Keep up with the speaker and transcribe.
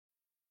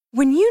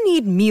When you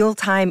need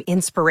mealtime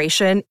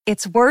inspiration,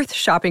 it's worth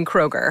shopping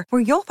Kroger,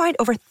 where you'll find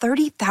over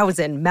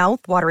 30,000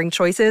 mouth-watering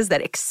choices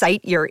that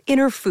excite your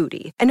inner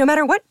foodie. And no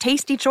matter what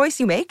tasty choice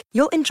you make,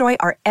 you'll enjoy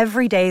our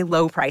everyday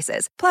low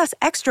prices, plus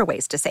extra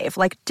ways to save,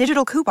 like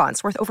digital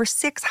coupons worth over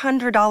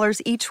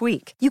 $600 each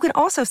week. You can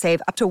also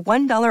save up to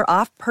 $1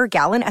 off per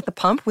gallon at the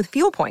pump with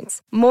fuel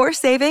points. More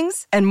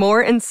savings and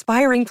more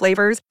inspiring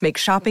flavors make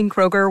shopping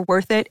Kroger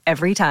worth it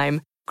every time.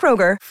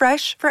 Kroger,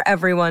 fresh for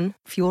everyone.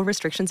 Fuel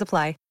restrictions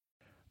apply.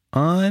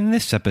 On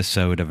this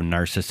episode of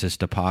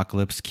Narcissist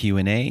Apocalypse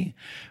Q&A,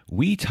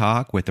 we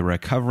talk with a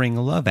recovering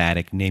love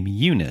addict named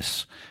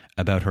Eunice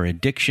about her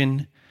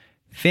addiction,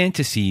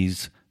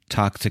 fantasies,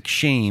 toxic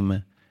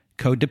shame,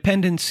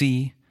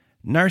 codependency,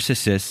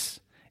 narcissists,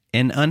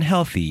 and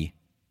unhealthy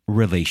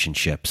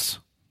relationships.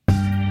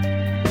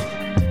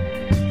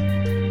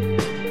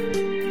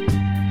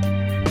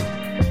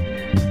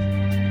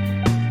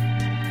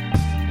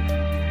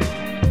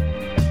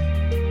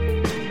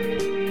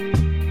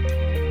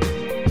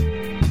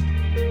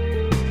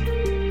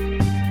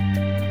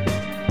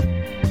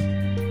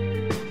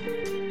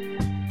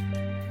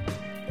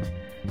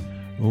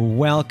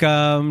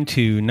 Welcome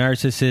to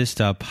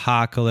Narcissist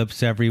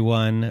Apocalypse,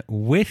 everyone.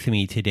 With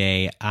me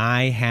today,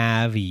 I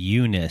have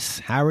Eunice.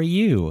 How are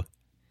you?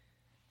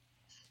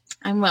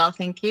 I'm well,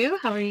 thank you.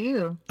 How are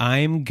you?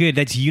 I'm good.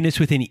 That's Eunice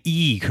with an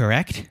E,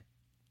 correct?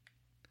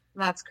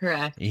 That's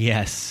correct.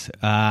 Yes.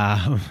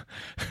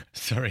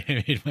 Sorry,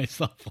 I made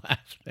myself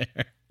laugh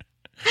there.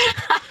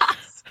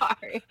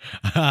 Sorry.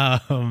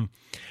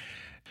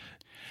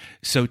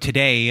 So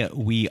today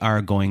we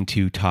are going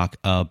to talk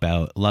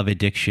about love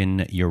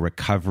addiction, your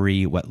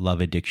recovery, what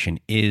love addiction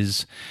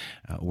is.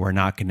 We're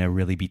not going to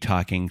really be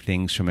talking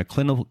things from a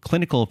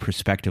clinical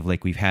perspective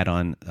like we've had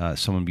on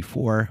someone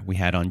before. We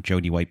had on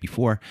Jody White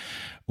before.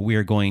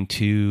 We're going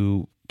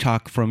to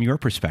talk from your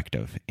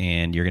perspective,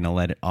 and you're going to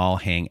let it all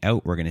hang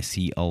out. We're going to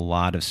see a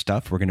lot of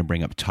stuff. We're going to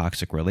bring up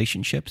toxic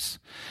relationships.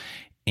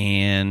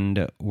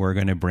 And we're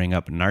going to bring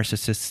up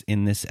narcissists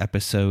in this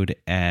episode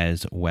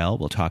as well.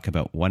 We'll talk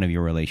about one of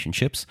your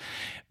relationships,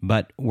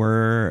 but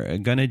we're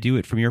going to do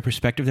it from your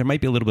perspective. There might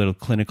be a little bit of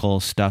clinical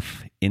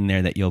stuff in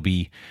there that you'll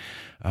be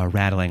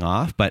rattling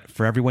off, but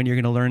for everyone, you're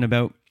going to learn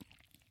about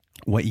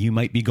what you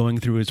might be going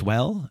through as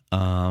well,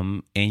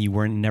 and you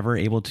were never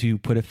able to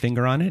put a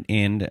finger on it.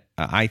 And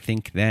I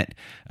think that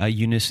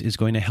Eunice is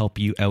going to help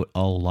you out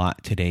a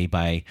lot today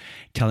by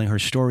telling her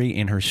story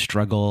and her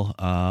struggle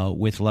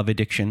with love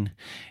addiction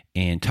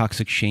and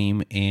toxic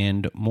shame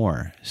and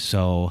more.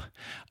 So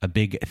a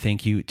big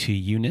thank you to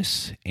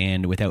Eunice.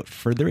 And without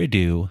further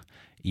ado,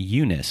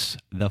 Eunice,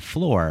 the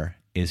floor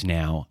is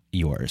now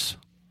yours.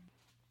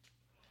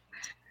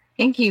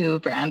 Thank you,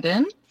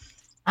 Brandon.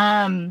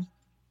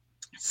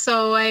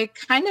 So I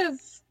kind of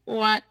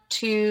want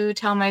to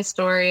tell my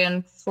story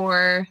in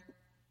 4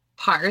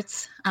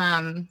 parts.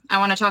 I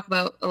want to talk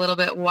about a little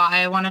bit why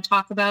I want to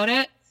talk about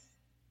it.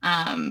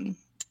 And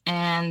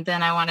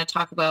then I want to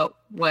talk about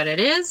what it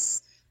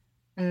is.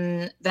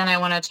 And then I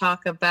want to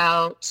talk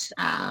about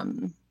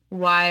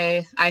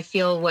why I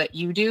feel what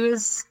you do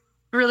is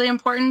really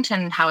important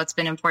and how it's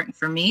been important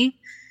for me.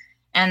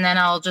 And then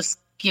I'll just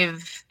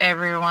give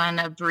everyone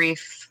a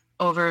brief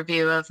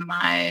overview of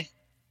my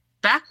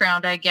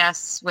background, I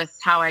guess, with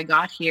how I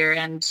got here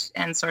and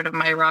sort of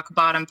my rock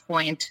bottom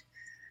point.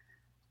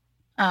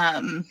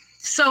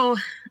 So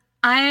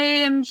I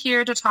am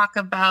here to talk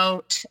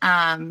about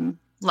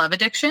love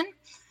addiction.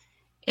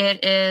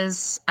 It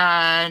is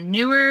a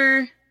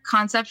newer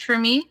concept for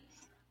me.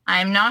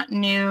 I'm not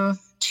new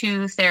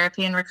to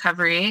therapy and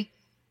recovery.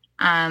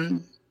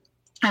 I'm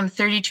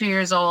 32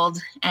 years old,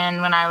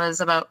 and when I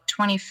was about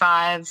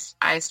 25,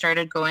 I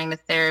started going to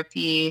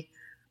therapy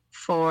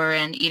for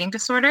an eating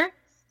disorder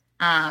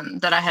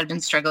that I had been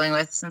struggling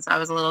with since I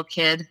was a little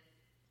kid,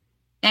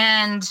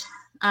 and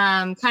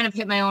kind of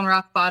hit my own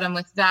rock bottom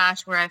with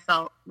that, where I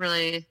felt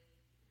really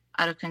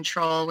out of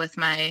control with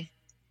my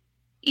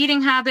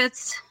eating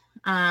habits.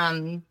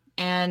 And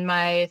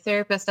my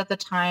therapist at the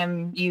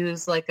time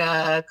used like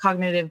a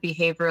cognitive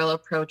behavioral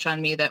approach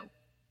on me that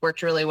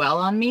worked really well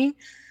on me.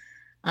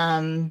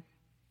 And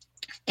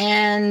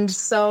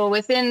so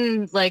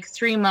within like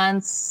 3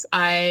 months,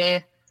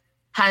 I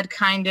had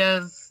kind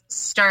of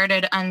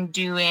started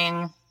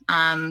undoing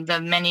the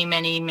many,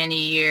 many,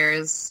 many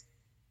years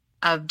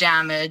of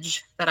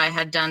damage that I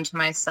had done to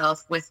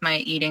myself with my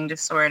eating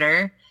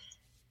disorder.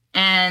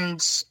 And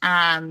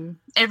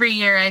every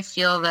year I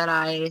feel that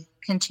I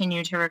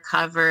continue to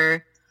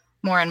recover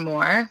more and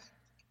more.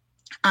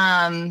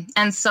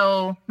 And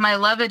so my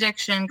love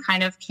addiction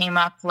kind of came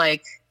up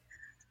like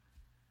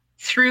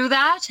through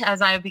that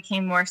as I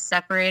became more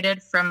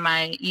separated from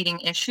my eating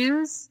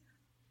issues.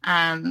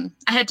 I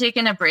had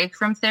taken a break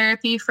from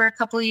therapy for a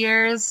couple of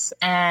years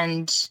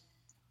and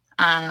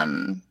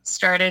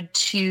started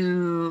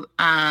to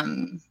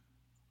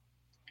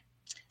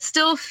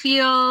still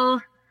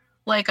feel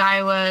like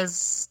I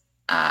was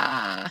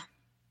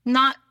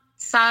not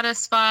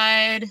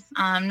satisfied,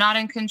 not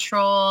in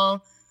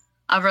control.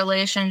 of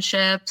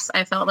relationships.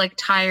 I felt like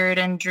tired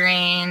and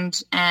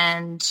drained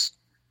and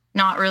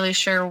not really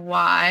sure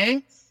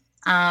why.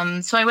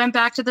 So I went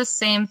back to the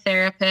same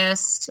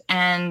therapist,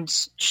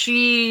 and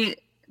she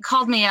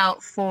called me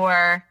out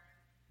for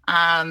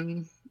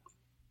kind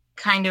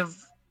of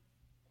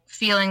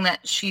feeling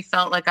that she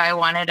felt like I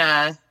wanted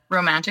a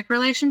romantic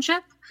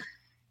relationship.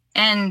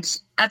 And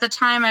at the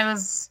time I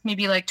was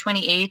maybe like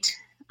 28.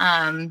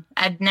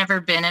 I'd never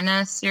been in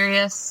a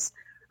serious,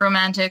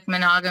 romantic,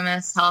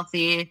 monogamous,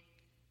 healthy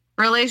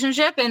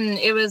relationship. And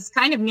it was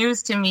kind of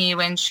news to me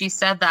when she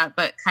said that,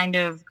 but kind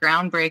of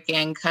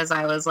groundbreaking, because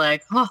I was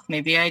like, oh,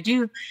 maybe I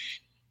do.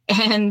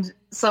 And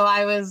so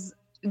I was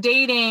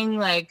dating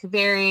like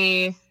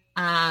very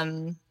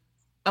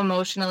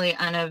emotionally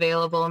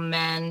unavailable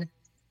men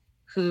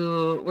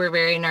who were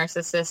very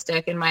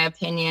narcissistic, in my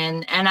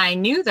opinion. And I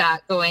knew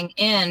that going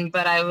in,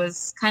 but I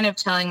was kind of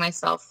telling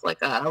myself like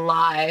a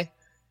lie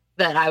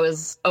that I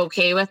was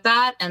okay with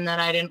that and that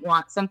I didn't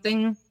want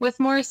something with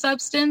more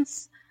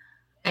substance,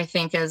 I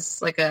think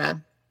as like a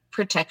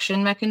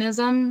protection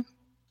mechanism.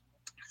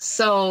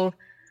 So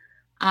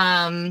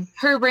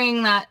her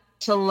bringing that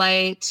to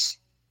light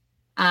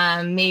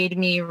made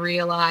me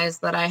realize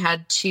that I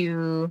had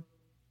to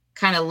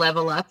kind of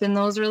level up in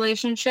those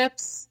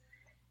relationships.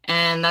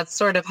 And that's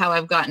sort of how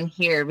I've gotten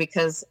here,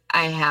 because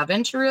I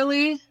haven't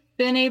really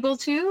been able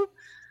to.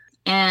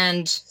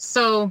 And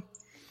so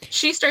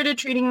she started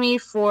treating me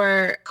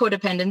for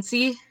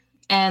codependency,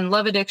 and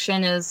love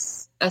addiction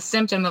is a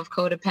symptom of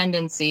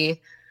codependency.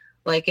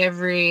 Like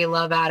every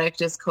love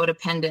addict is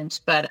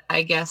codependent, but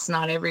I guess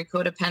not every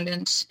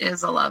codependent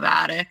is a love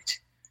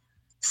addict.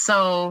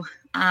 So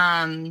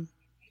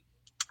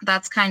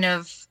that's kind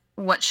of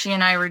what she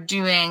and I were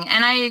doing.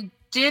 And I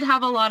did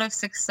have a lot of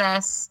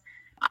success.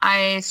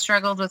 I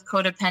struggled with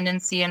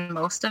codependency in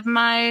most of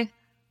my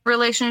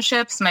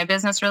relationships, my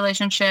business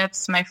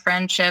relationships, my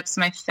friendships,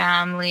 my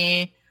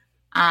family.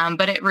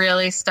 But it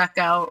really stuck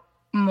out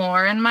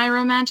more in my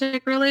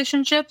romantic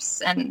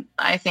relationships. And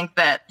I think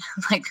that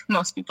like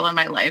most people in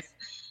my life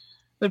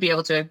would be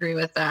able to agree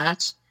with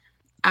that.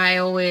 I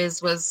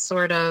always was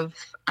sort of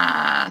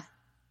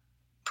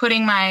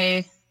putting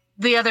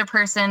the other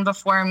person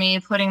before me,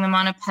 putting them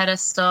on a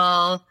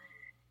pedestal.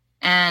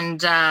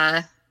 And,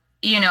 I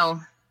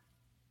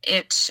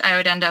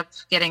would end up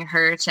getting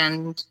hurt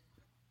and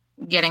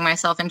getting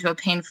myself into a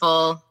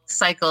painful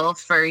cycle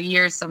for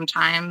years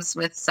sometimes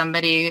with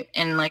somebody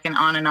in like an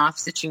on and off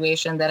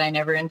situation that I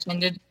never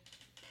intended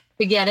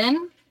to get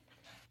in.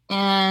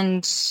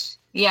 And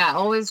yeah,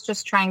 always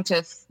just trying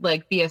to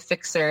like be a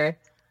fixer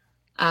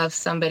of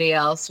somebody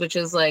else, which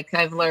is like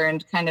I've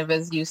learned kind of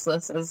as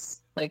useless as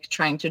like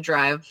trying to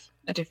drive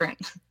a different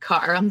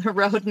car on the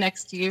road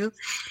next to you.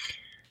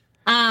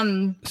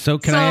 So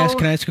can I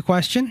ask a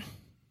question?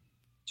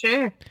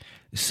 Sure.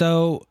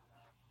 So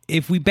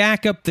if we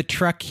back up the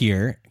truck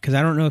here, because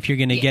I don't know if you're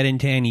going to get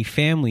into any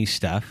family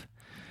stuff.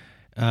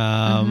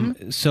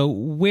 So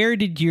where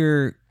did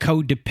your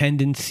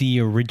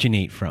codependency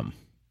originate from?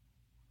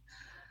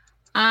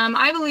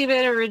 I believe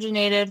it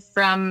originated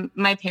from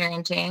my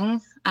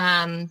parenting.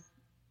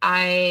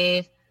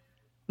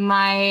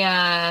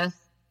 My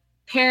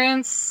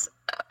parents,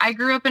 I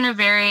grew up in a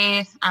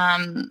very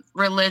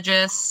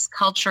religious,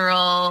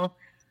 cultural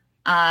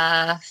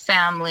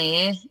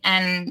family,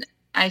 and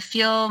I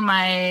feel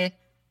my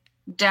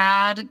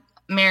dad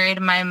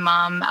married my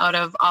mom out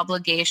of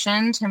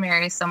obligation to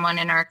marry someone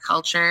in our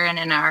culture and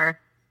in our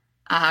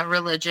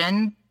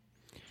religion,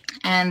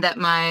 and that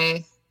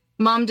my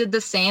mom did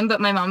the same, but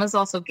my mom is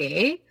also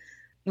gay,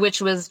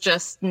 which was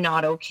just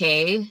not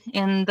okay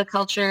in the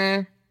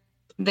culture.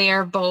 They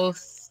are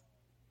both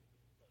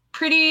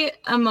pretty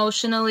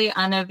emotionally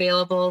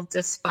unavailable,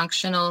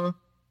 dysfunctional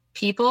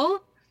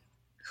people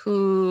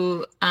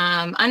who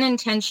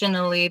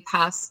unintentionally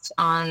passed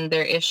on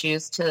their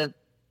issues to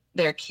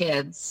their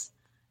kids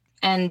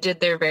and did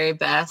their very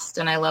best.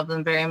 And I love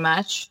them very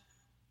much.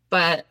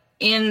 But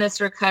in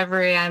this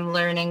recovery, I'm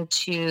learning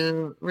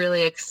to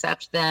really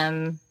accept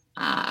them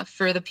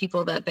for the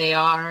people that they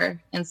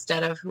are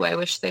instead of who I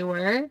wish they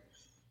were.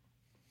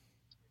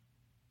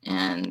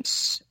 And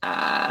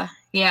I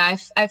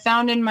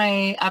found in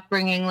my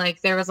upbringing,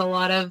 like there was a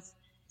lot of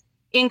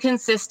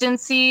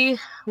inconsistency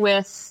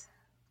with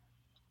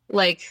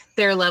like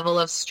their level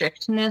of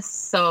strictness.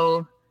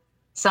 So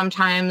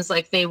sometimes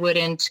like they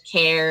wouldn't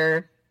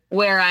care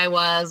where I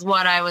was,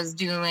 what I was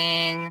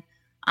doing.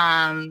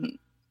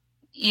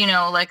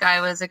 Like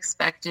I was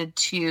expected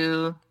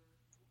to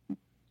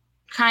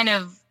kind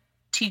of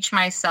teach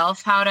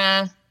myself how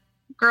to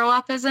grow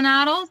up as an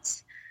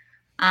adult.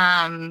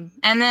 And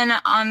then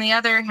on the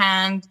other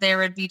hand, there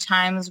would be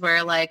times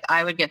where like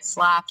I would get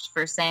slapped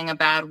for saying a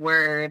bad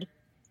word.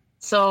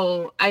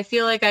 So I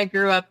feel like I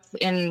grew up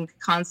in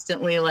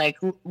constantly like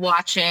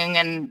watching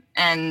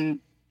and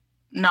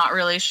not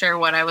really sure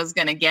what I was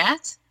going to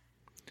get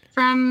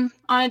from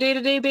on a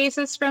day-to-day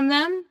basis from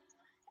them,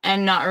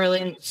 and not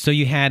really. So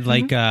you had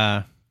like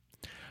a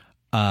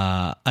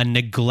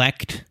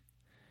neglect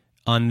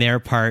on their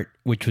part,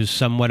 which was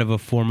somewhat of a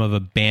form of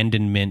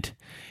abandonment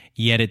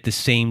yet at the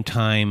same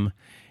time,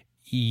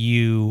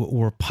 you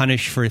were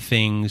punished for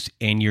things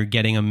and you're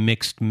getting a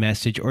mixed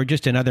message or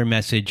just another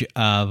message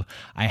of,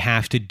 I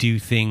have to do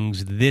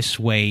things this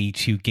way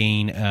to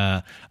gain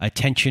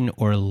attention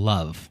or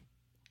love.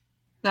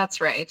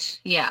 That's right.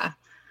 Yeah.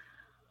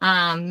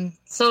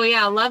 So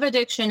yeah, love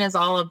addiction is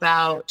all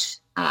about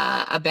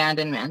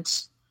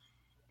abandonment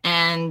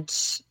and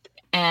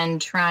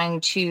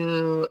trying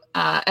to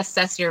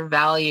assess your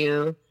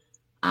value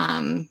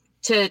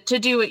to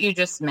do what you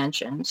just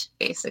mentioned,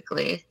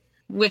 basically,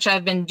 which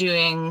I've been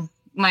doing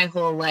my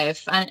whole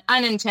life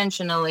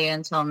unintentionally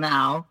until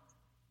now.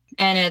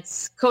 And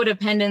it's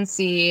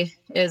codependency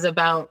is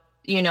about,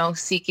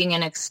 seeking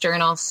an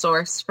external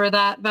source for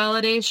that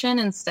validation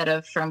instead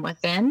of from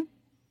within,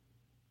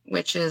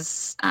 which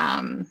is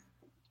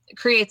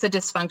creates a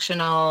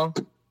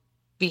dysfunctional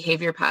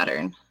behavior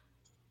pattern.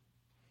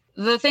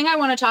 The thing I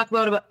want to talk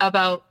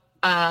about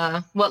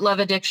what love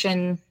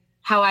addiction,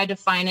 how I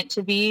define it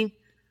to be,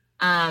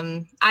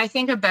 I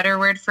think a better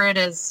word for it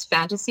is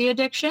fantasy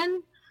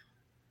addiction.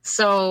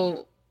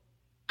 So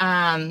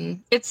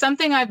it's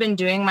something I've been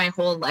doing my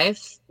whole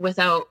life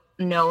without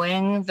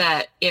knowing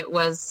that it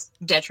was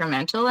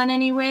detrimental in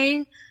any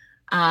way.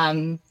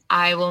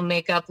 I will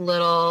make up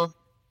little,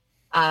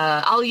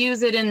 I'll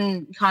use it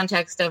in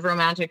context of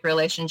romantic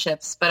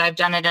relationships, but I've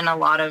done it in a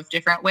lot of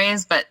different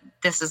ways, but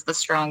this is the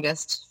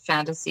strongest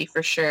fantasy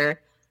for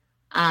sure.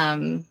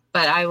 But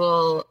I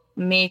will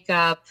make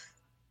up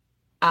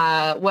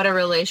what a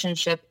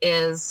relationship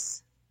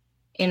is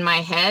in my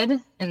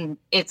head, and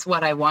it's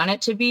what I want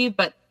it to be,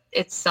 but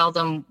it's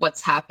seldom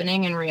what's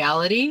happening in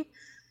reality.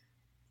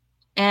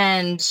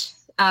 And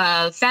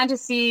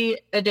fantasy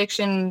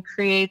addiction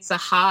creates a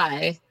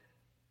high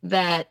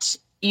that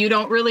you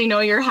don't really know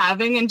you're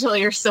having until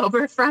you're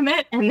sober from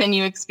it, and then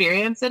you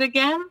experience it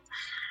again.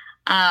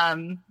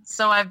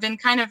 So I've been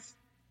kind of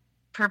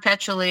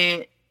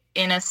perpetually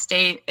in a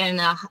state, in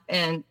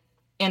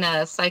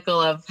a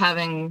cycle of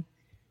having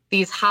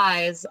these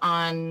highs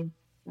on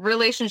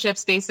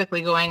relationships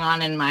basically going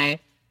on in my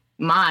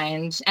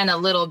mind and a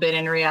little bit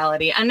in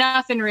reality,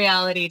 enough in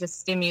reality to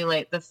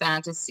stimulate the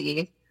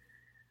fantasy.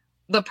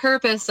 The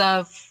purpose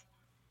of,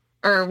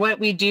 or what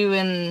we do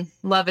in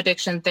love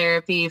addiction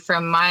therapy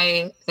from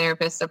my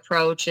therapist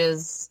approach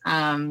is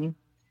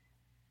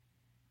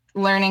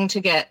learning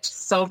to get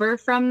sober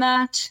from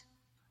that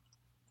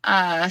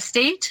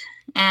state.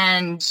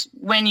 And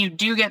when you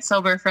do get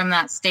sober from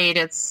that state,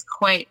 it's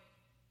quite,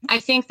 I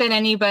think that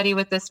anybody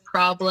with this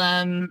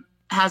problem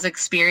has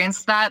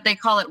experienced that. They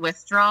call it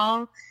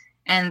withdrawal.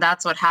 And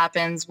that's what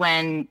happens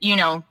when,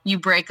 you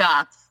break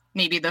up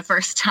maybe the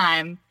first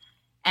time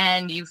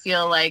and you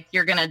feel like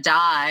you're going to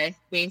die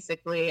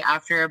basically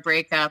after a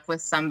breakup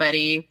with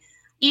somebody,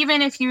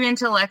 even if you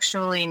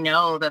intellectually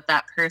know that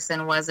that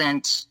person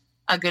wasn't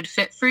a good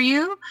fit for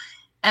you.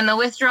 And the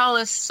withdrawal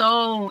is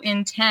so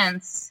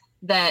intense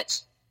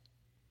that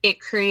it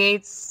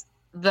creates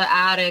the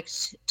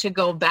addict to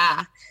go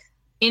back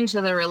into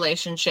the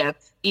relationship,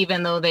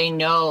 even though they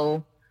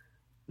know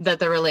that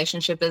the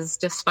relationship is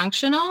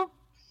dysfunctional,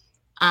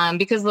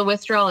 because the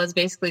withdrawal is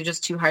basically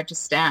just too hard to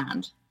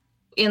stand.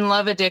 In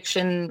love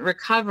addiction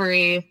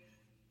recovery,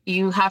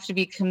 you have to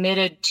be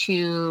committed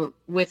to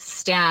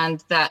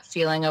withstand that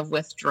feeling of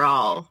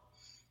withdrawal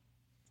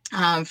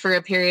for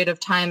a period of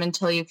time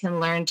until you can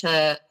learn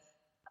to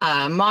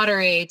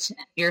moderate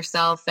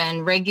yourself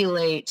and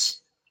regulate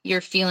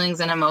your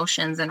feelings and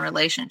emotions and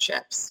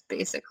relationships,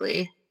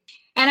 basically.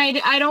 And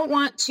I don't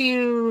want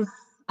to,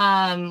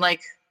 I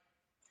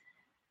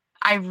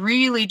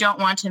really don't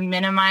want to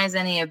minimize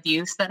any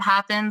abuse that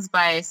happens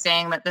by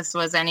saying that this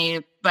was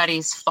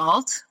anybody's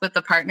fault with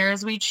the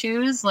partners we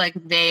choose. Like,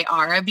 they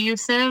are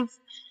abusive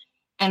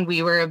and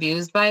we were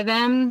abused by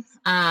them.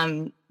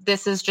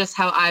 This is just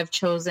how I've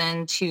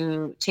chosen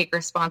to take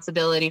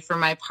responsibility for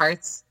my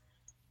parts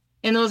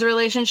in those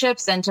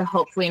relationships and to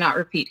hopefully not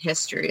repeat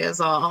history is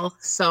all.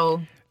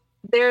 So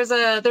there's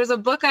a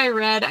book I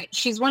read.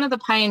 She's one of the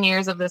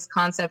pioneers of this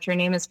concept. Her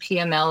name is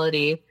Pia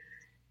Mellody.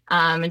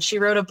 And she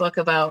wrote a book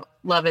about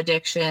love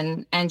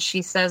addiction. And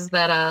she says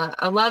that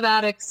a love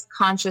addict's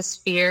conscious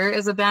fear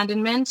is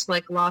abandonment.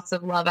 Like, lots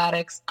of love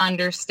addicts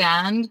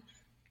understand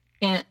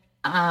and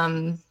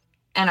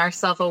are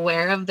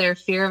self-aware of their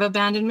fear of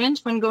abandonment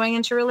when going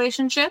into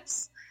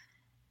relationships.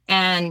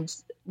 And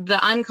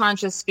the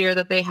unconscious fear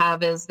that they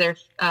have is their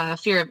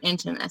fear of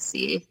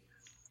intimacy.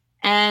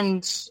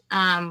 And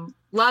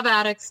love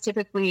addicts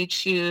typically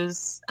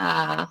choose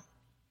love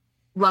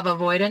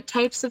avoidant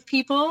types of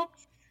people.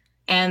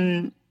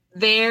 And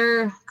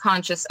their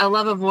a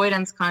love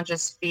avoidance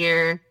conscious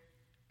fear,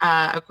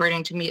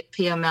 according to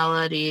Pia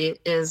Mellody,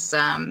 is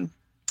the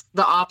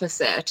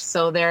opposite.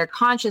 So their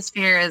conscious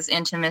fear is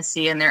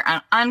intimacy and their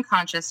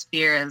unconscious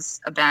fear is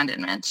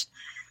abandonment.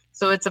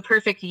 So it's a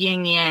perfect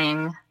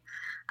yin-yang.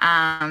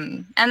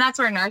 And that's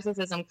where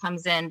narcissism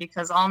comes in,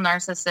 because all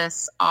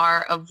narcissists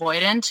are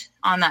avoidant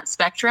on that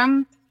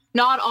spectrum.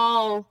 Not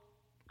all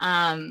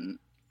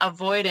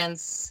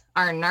avoidants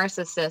are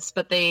narcissists,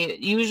 but they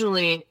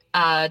usually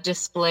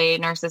display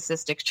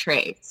narcissistic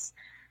traits.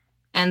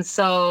 And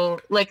so,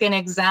 like an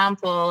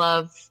example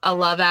of a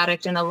love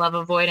addict and a love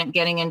avoidant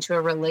getting into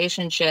a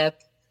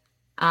relationship,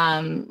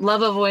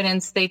 love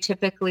avoidants, they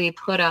typically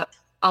put up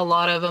a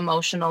lot of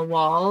emotional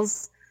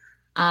walls.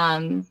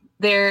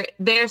 Their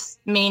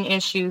main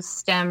issues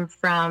stem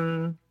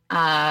from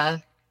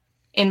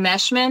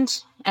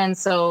enmeshment. And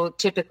so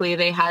typically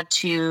they had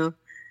to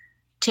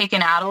take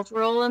an adult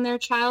role in their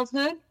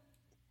childhood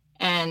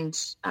and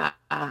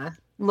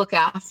look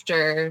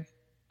after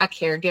a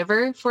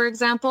caregiver, for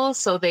example.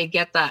 So they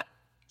get that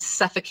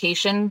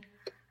suffocation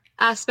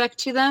aspect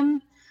to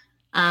them.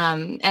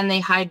 And they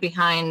hide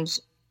behind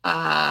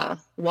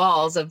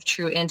walls of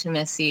true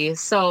intimacy.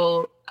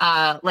 So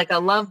like a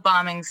love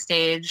bombing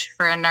stage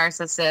for a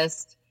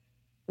narcissist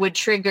would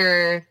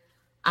trigger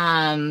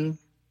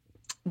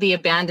the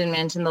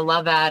abandonment in the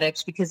love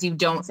addict because you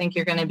don't think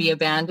you're going to be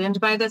abandoned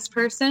by this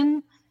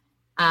person.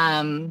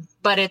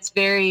 But it's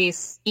very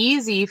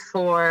easy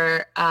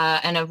for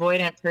an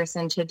avoidant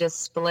person to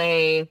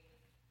display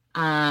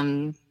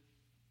that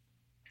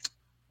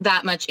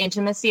much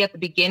intimacy at the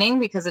beginning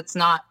because it's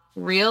not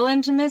real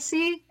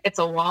intimacy. It's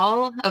a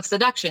wall of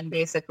seduction,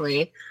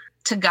 basically,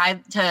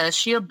 to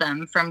shield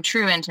them from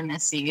true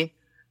intimacy.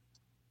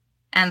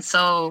 And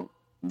so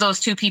those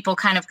two people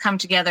kind of come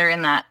together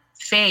in that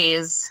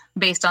phase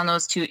based on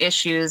those two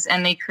issues,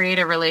 and they create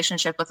a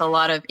relationship with a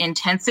lot of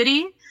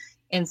intensity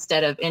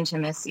instead of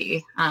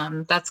intimacy.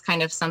 That's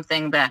kind of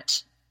something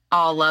that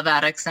all love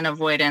addicts and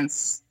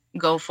avoidants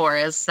go for,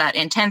 is that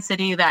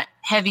intensity, that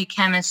heavy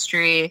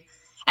chemistry,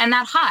 and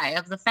that high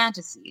of the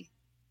fantasy.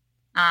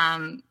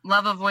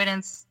 Love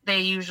avoidants,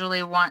 they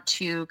usually want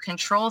to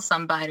control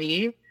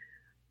somebody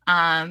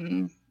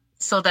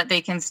so that they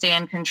can stay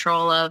in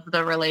control of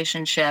the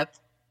relationship.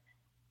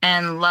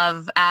 And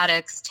love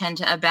addicts tend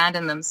to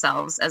abandon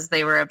themselves as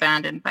they were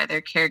abandoned by their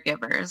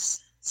caregivers.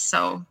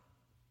 So,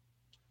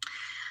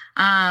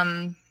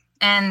 and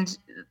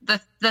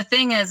the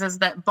thing is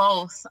that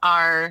both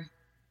are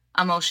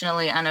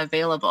emotionally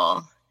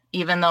unavailable,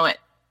 even though it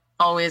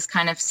always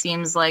kind of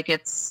seems like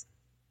it's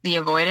the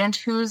avoidant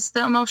who's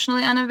the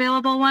emotionally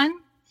unavailable one.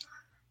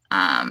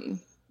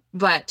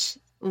 But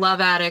love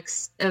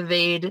addicts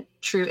evade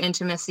true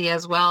intimacy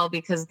as well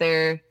because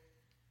they're,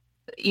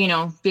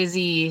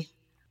 busy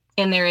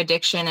in their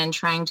addiction and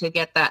trying to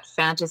get that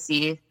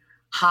fantasy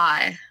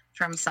high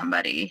from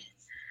somebody.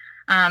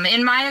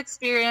 In my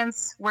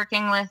experience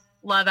working with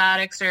love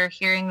addicts or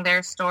hearing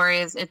their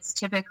stories, it's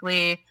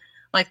typically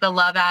like the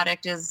love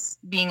addict is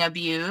being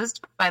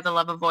abused by the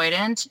love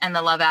avoidant and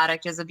the love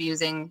addict is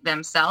abusing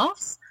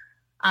themselves.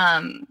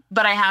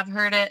 But I have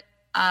heard it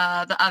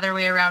the other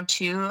way around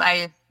too.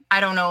 I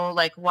don't know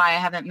why I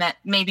haven't met,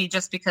 maybe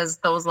just because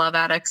those love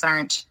addicts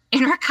aren't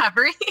in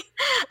recovery.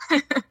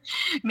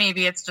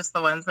 Maybe it's just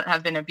the ones that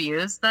have been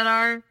abused that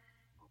are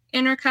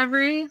in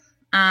recovery.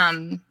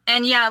 And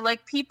yeah,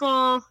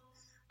 people,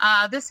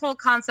 this whole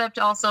concept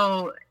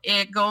also,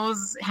 it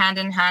goes hand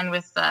in hand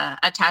with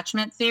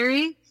attachment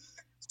theory.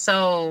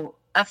 So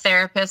a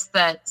therapist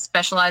that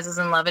specializes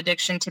in love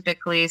addiction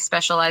typically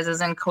specializes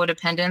in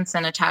codependence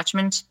and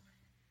attachment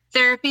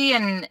therapy.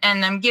 And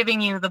I'm giving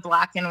you the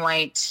black and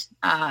white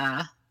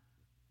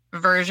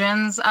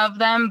versions of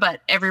them,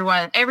 but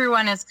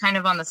everyone is kind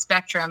of on the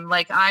spectrum.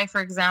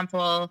 For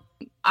example,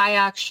 I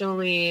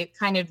actually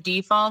kind of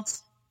default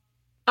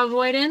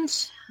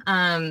avoidant.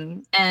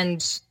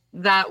 And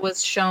that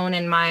was shown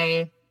in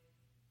my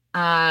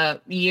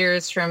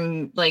years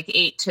from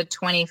 8 to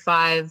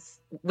 25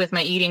 with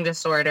my eating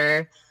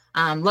disorder.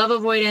 Love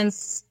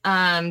avoidance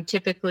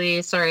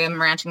typically, sorry, I'm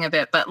ranting a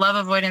bit, but love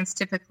avoidance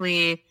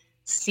typically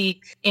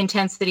seek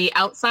intensity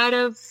outside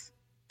of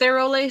their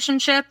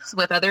relationships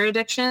with other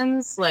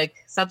addictions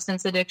like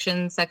substance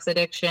addiction, sex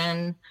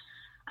addiction,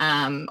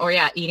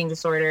 eating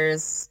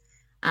disorders.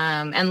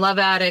 And love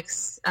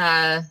addicts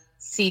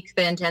seek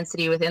the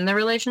intensity within the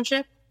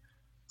relationship.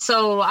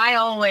 So I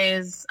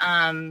always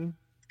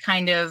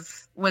kind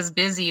of was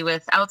busy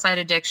with outside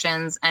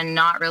addictions and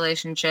not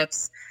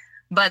relationships.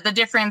 But the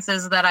difference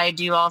is that I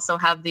do also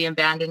have the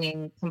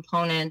abandoning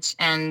component,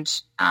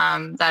 and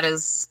that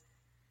has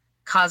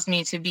caused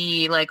me to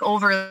be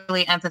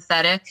overly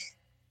empathetic.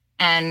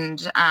 And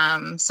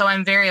so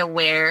I'm very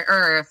aware,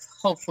 or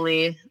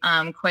hopefully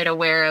quite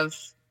aware of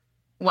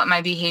what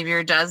my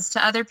behavior does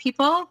to other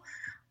people.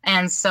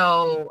 And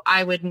so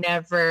I would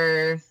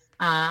never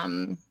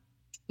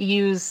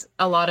use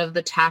a lot of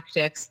the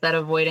tactics that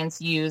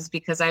avoidants use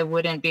because I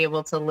wouldn't be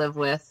able to live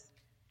with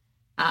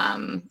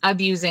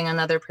abusing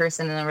another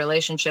person in a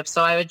relationship.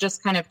 So I would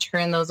just kind of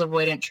turn those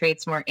avoidant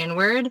traits more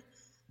inward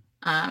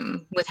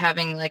with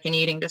having an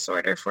eating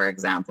disorder, for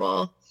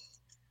example.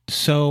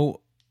 So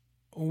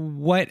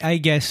what, I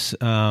guess,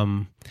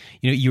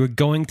 you were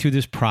going through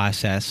this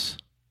process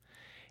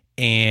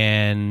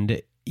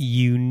and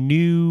you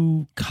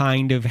knew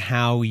kind of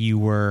how you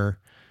were,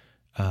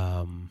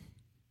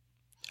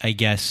 I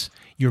guess,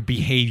 your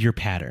behavior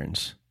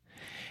patterns.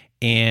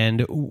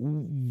 And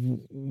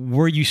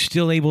were you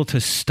still able to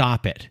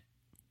stop it?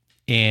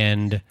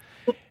 And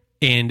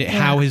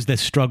how has the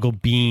struggle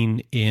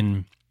been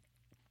in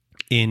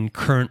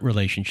current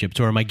relationships,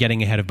 or am I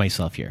getting ahead of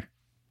myself here?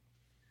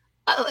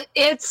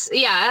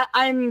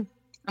 I'm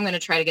going to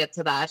try to get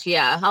to that.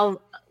 Yeah.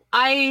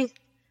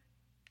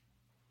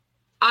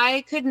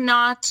 I could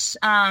not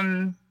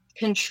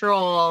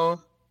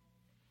control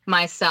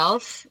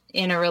myself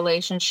in a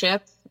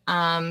relationship.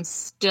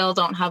 Still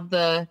don't have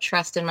the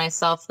trust in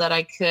myself that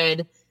I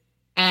could.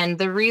 And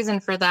the reason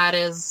for that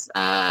is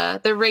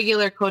the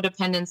regular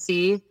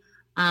codependency,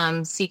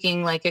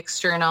 seeking like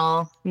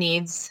external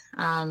needs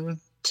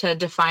to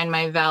define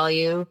my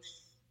value.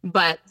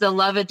 But the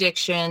love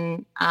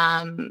addiction,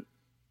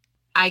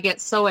 I get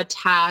so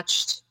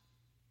attached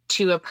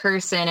to a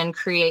person and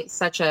create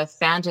such a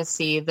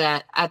fantasy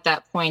that at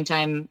that point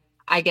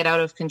I get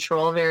out of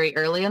control very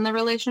early in the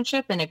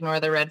relationship and ignore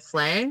the red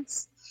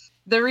flags.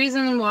 The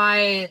reason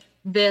why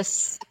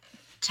this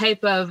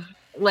type of,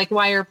 like,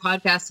 why your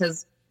podcast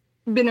has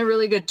been a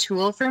really good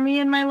tool for me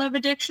in my love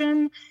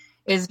addiction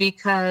is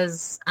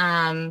because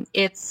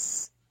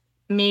it's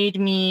made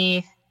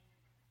me,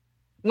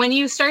 when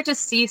you start to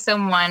see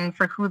someone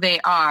for who they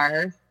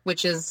are,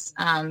 which is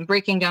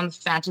breaking down the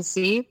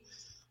fantasy,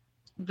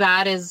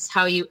 that is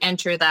how you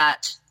enter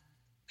that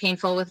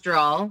painful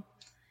withdrawal.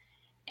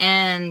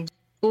 And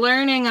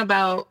learning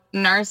about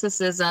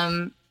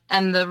narcissism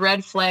and the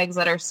red flags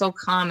that are so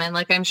common,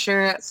 like I'm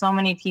sure so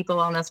many people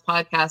on this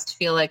podcast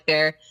feel like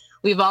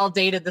we've all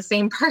dated the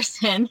same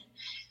person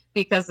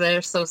because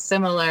they're so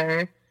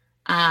similar.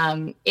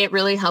 It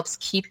really helps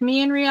keep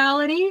me in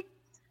reality.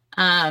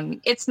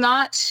 It's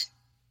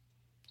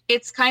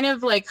kind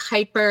of like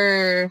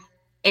hyper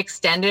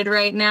extended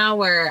right now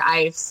where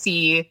I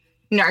see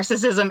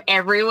narcissism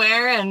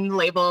everywhere and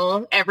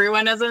label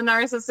everyone as a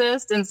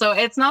narcissist. And so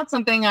it's not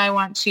something I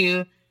want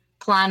to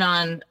plan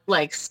on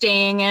like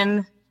staying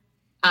in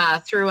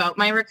throughout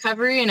my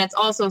recovery. And it's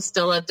also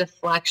still a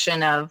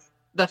deflection of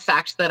the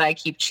fact that I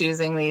keep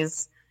choosing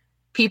these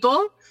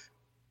people.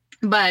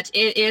 But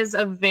it's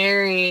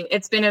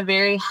been a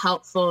very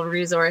helpful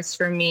resource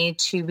for me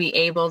to be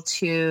able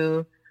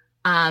to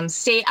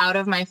stay out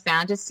of my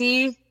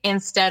fantasy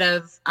instead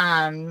of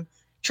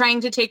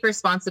trying to take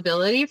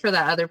responsibility for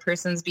that other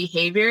person's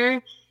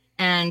behavior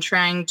and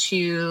trying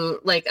to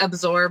like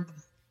absorb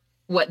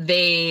what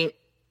they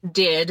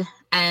did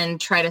and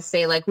try to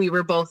say like we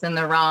were both in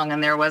the wrong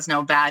and there was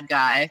no bad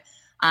guy.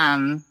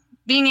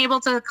 Being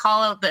able to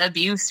call out the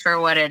abuse for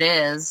what it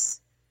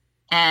is.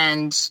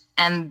 And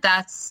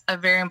that's a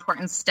very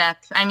important step.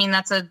 I mean,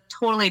 that's a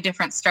totally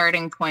different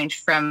starting point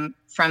from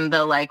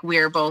the like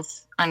we're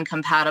both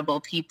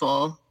uncompatible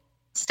people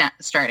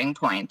starting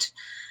point.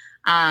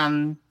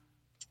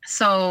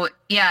 So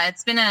yeah,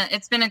 it's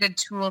been a good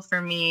tool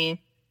for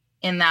me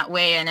in that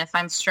way. And if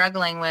I'm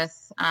struggling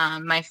with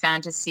my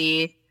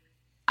fantasy,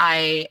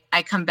 I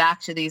come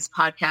back to these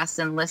podcasts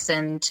and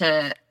listen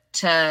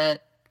to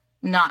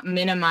not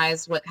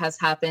minimize what has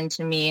happened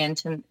to me and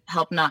to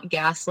help not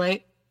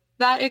gaslight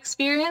that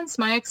experience,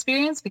 my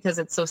experience, because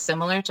it's so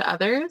similar to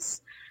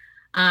others.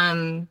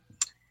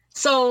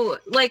 So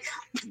like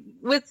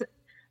with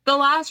the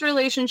last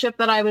relationship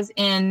that I was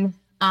in,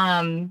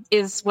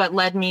 is what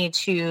led me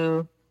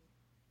to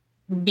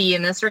be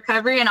in this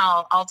recovery. And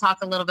I'll talk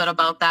a little bit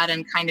about that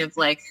and kind of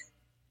like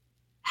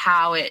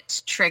how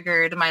it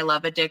triggered my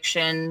love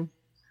addiction,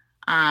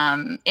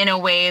 in a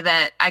way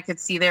that I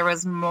could see there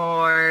was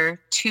more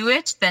to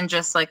it than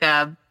just like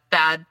a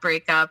bad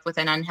breakup with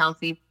an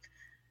unhealthy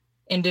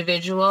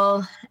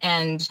individual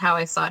and how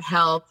I sought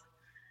help.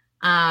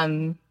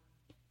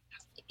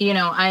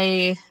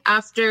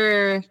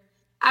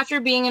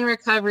 After being in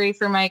recovery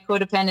for my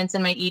codependence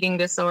and my eating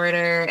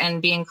disorder and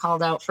being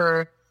called out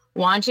for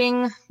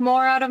wanting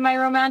more out of my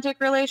romantic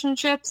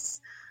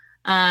relationships,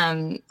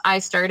 I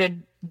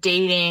started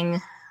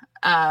dating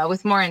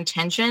with more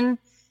intention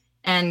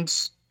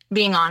and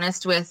being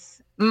honest with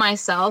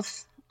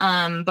myself,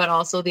 but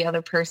also the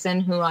other person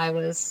who I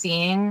was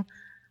seeing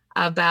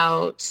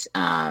about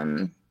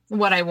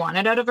what I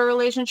wanted out of a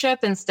relationship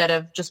instead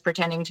of just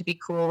pretending to be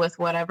cool with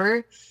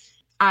whatever.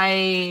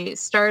 I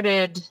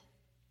started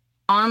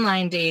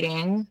online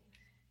dating,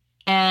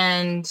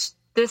 and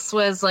this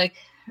was like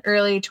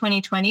early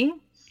 2020.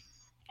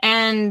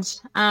 And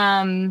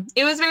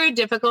it was very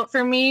difficult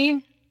for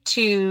me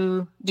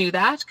to do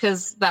that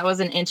because that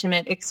was an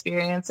intimate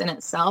experience in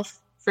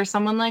itself for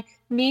someone like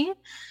me.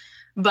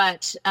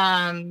 But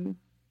the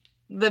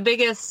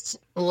biggest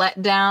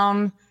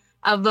letdown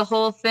of the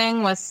whole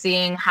thing was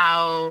seeing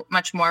how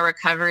much more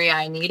recovery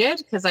I needed,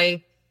 because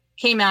I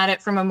came at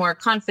it from a more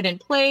confident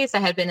place. I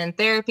had been in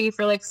therapy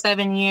for like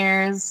 7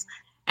 years,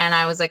 and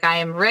I was like, I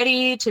am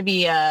ready to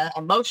be a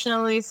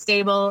emotionally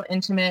stable,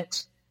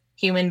 intimate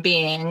human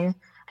being.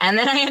 And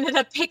then I ended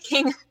up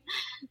picking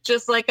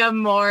just like a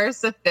more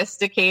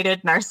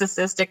sophisticated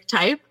narcissistic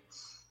type.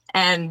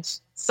 And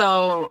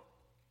so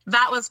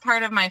that was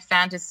part of my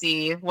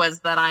fantasy, was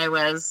that I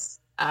was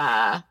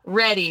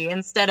ready,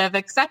 instead of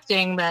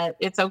accepting that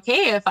it's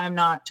okay if I'm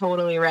not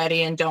totally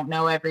ready and don't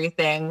know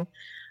everything.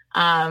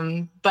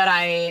 But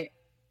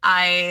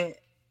I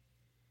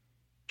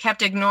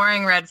kept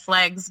ignoring red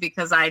flags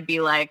because I'd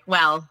be like,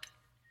 well,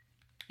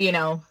 you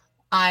know,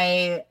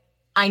 I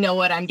know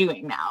what I'm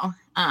doing now.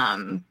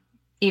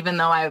 Even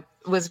though I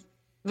was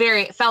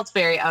felt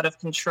very out of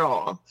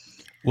control.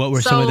 What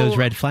were some of those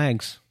red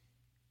flags?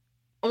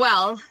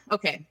 Well,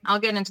 okay, I'll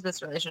get into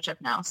this relationship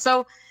now.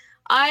 So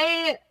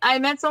I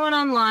met someone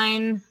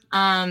online,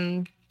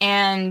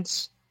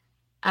 and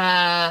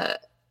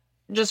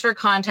just for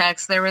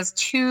context, there was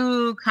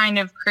two kind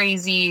of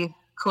crazy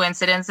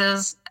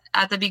coincidences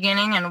at the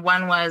beginning, and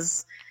one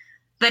was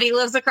that he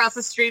lives across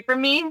the street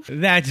from me.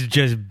 That's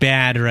just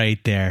bad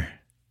right there.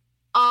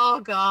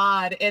 Oh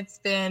God, it's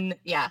been,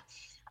 yeah.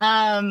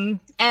 And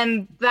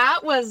that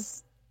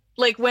was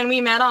like when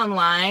we met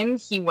online,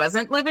 he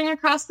wasn't living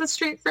across the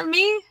street from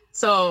me.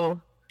 So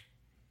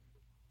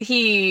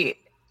he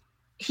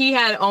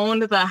had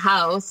owned the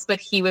house, but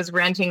he was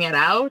renting it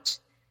out.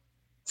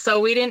 So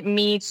we didn't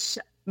meet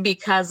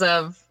because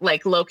of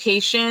like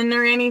location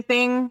or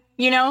anything,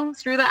 you know,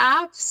 through the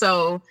app.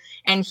 So,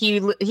 and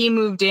he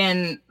moved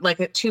in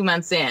like 2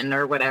 months in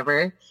or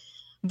whatever.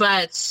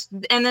 But,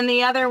 and then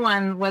the other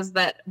one was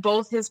that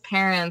both his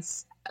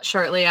parents,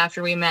 shortly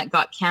after we met,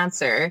 got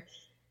cancer.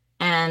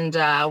 And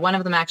one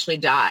of them actually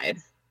died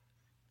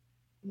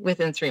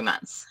within 3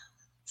 months.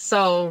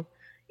 So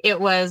it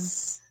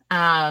was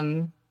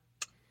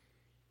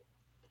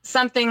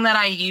something that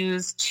I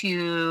used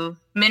to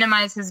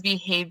minimize his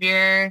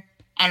behavior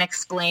and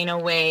explain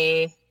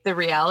away the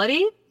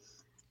reality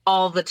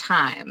all the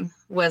time,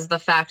 was the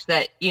fact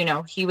that, you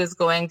know, he was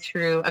going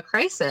through a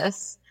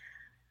crisis.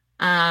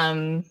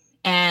 And,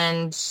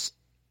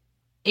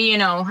 you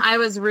know, I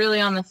was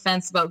really on the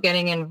fence about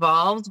getting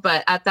involved,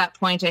 but at that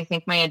point, I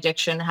think my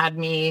addiction had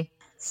me.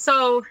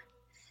 So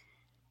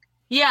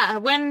yeah,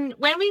 when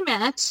we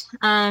met,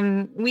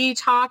 we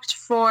talked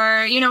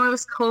for, you know, it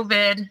was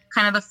COVID,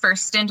 kind of the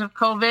first stint of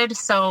COVID.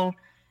 So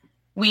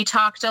we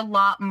talked a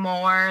lot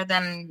more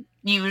than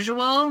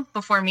usual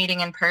before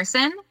meeting in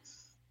person.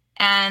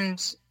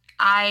 And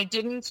I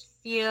didn't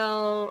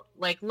feel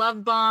like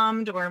love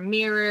bombed or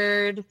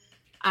mirrored.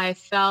 I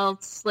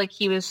felt like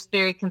he was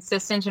very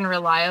consistent and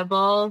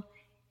reliable.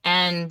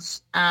 And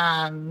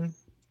I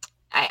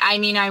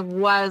mean, I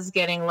was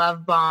getting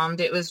love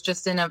bombed. It was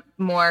just in a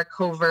more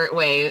covert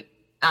way,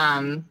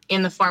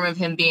 in the form of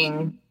him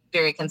being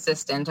very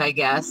consistent, I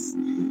guess.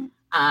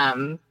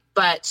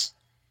 But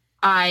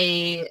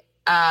I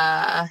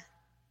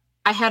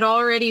had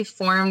already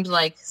formed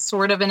like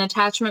sort of an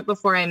attachment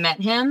before I met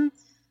him.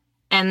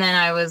 And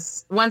then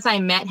once I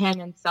met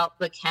him and felt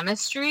the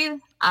chemistry,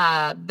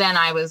 then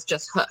I was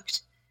just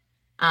hooked.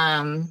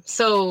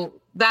 So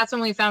that's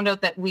when we found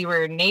out that we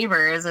were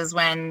neighbors, is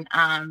when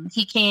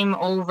he came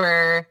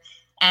over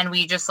and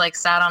we just like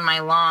sat on my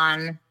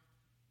lawn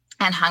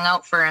and hung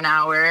out for an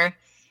hour.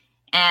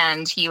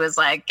 And he was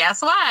like,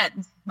 guess what?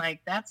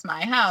 Like, that's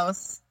my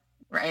house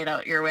right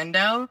out your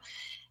window.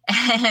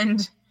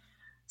 And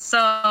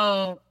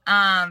so,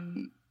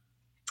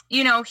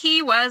 you know,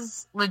 he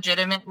was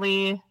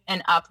legitimately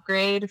an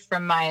upgrade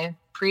from my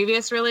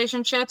previous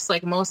relationships.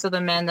 Like most of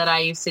the men that I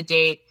used to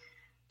date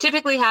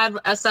typically had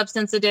a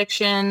substance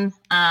addiction.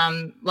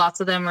 Lots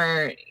of them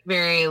are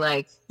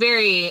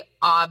very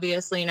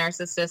obviously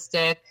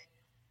narcissistic,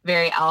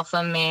 very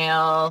alpha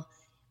male.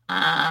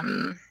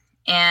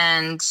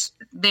 And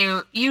they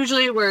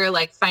usually were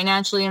like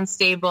financially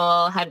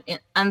unstable, had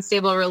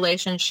unstable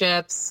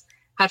relationships,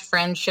 had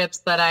friendships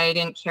that I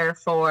didn't care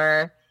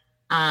for.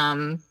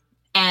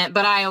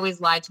 But I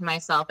always lied to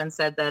myself and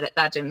said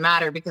that didn't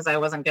matter because I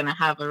wasn't going to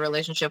have a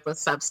relationship with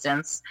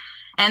substance.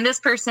 And this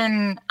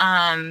person,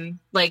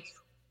 like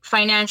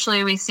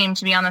financially, we seemed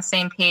to be on the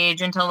same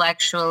page,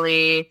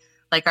 intellectually,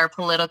 like our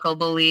political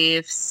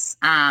beliefs.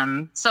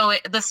 So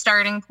the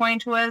starting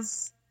point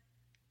was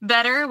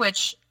better,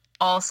 which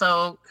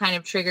also kind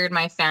of triggered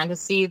my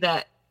fantasy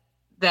that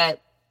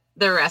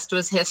the rest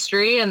was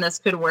history and this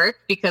could work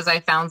because I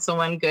found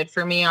someone good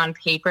for me on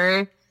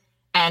paper.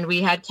 And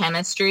we had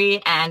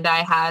chemistry, and I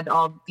had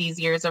all these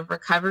years of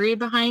recovery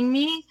behind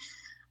me.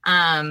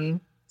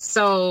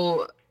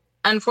 So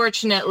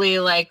unfortunately,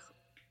 like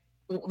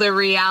the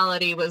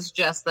reality was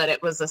just that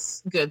it was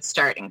a good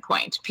starting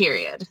point,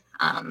 period.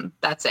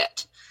 That's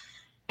it.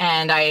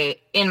 And I,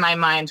 in my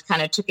mind,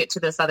 kind of took it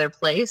to this other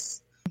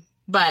place.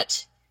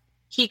 But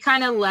he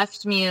kind of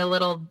left me a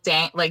little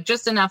like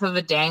just enough of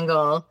a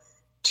dangle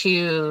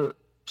to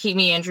keep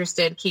me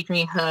interested, keep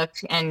me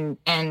hooked, and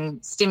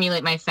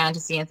stimulate my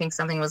fantasy and think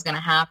something was going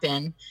to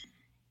happen.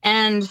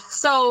 And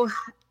so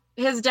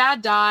his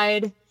dad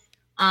died,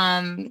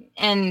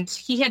 and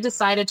he had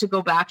decided to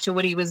go back to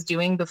what he was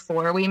doing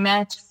before we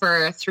met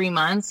for 3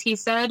 months, he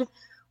said,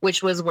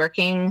 which was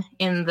working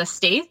in the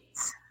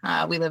States.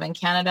 We live in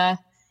Canada.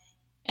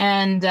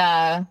 And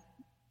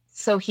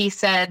so he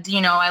said,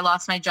 you know, I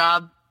lost my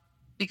job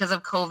because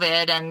of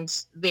COVID, and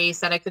they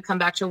said I could come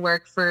back to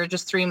work for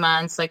just 3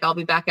 months. Like, I'll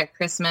be back at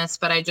Christmas,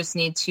 but I just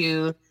need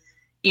to,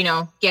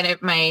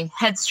 get my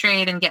head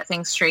straight and get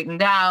things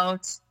straightened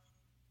out.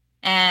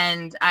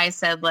 And I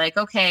said, like,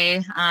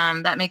 okay,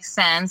 that makes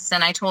sense.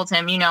 And I told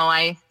him,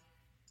 I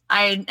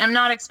am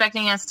not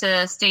expecting us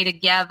to stay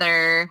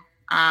together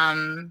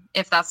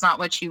if that's not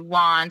what you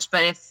want.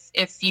 But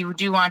if you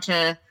do want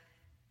to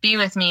be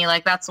with me,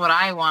 like, that's what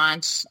I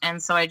want.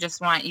 And so I just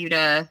want you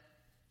to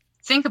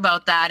think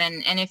about that.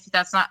 And if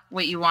that's not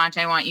what you want,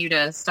 I want you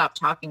to stop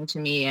talking to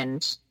me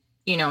and,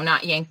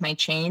 not yank my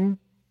chain.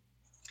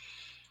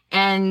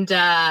 And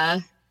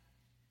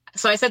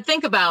so I said,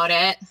 think about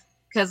it,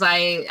 because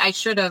I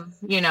should have,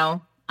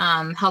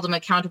 held him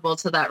accountable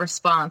to that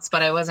response,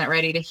 but I wasn't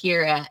ready to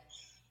hear it.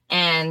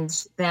 And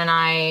then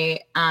I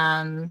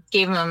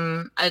gave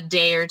him a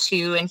day or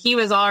two, and he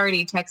was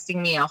already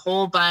texting me a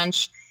whole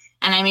bunch.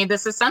 And I made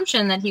this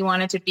assumption that he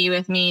wanted to be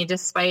with me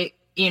despite,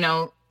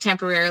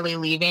 temporarily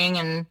leaving.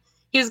 And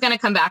he was going to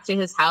come back to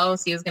his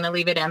house. He was going to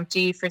leave it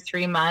empty for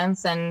 3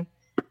 months. And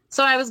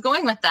so I was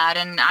going with that,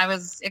 and I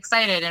was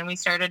excited. And we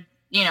started,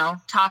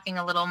 talking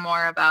a little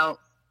more about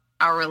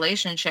our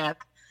relationship.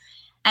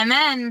 And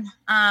then,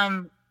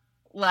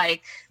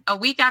 like a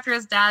week after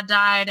his dad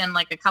died and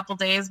like a couple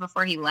days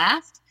before he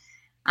left,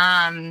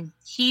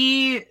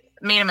 he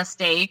made a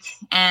mistake,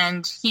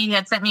 and he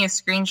had sent me a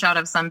screenshot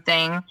of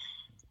something.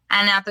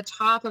 And at the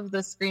top of the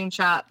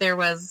screenshot, there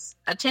was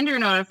a Tinder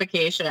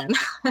notification.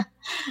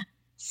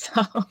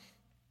 So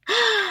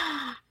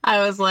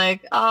I was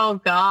like, oh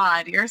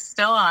God, you're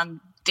still on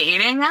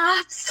dating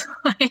apps?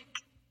 Like,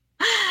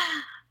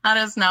 that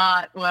is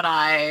not what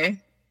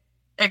I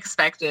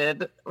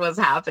expected was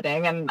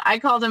happening. And I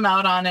called him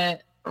out on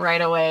it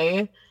right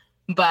away,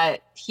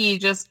 but he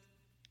just,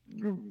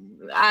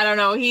 I don't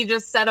know, he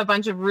just said a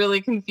bunch of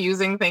really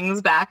confusing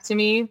things back to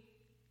me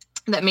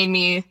that made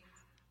me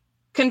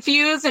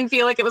confused and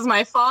feel like it was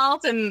my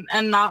fault, and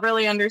not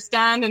really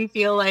understand, and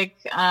feel like,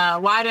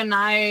 why didn't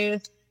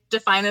I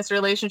define this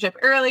relationship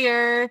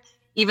earlier?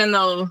 Even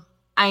though,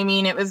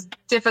 it was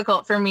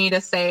difficult for me to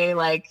say,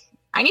 like,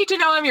 I need to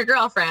know I'm your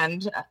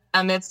girlfriend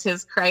amidst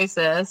his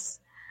crisis.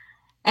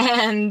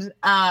 And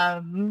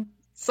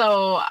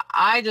so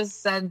I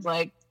just said,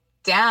 like,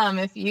 damn,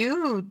 if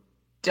you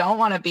don't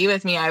want to be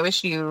with me, I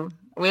wish you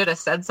would have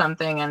said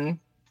something and,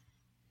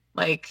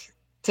 like,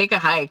 take a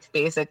hike,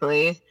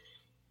 basically.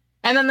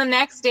 And then the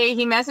next day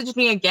he messaged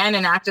me again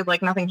and acted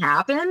like nothing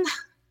happened.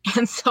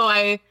 And so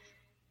I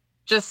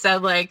just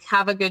said, like,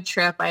 have a good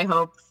trip. I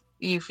hope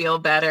you feel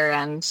better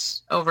and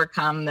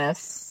overcome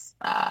this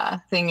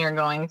thing you're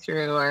going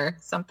through, or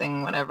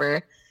something,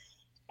 whatever.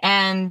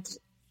 And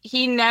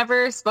he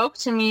never spoke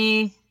to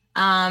me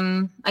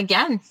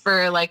again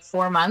for like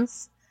 4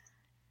 months.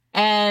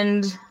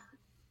 And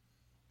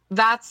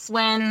that's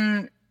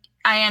when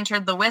I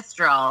entered the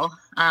withdrawal.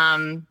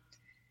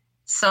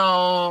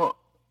 So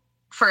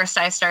first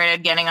I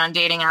started getting on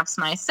dating apps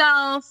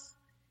myself,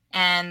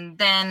 and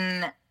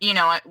then,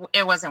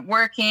 it wasn't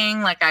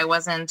working. Like, I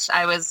was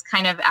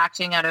kind of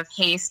acting out of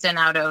haste and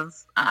out of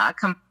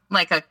acting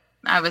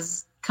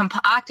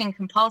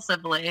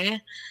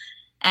compulsively.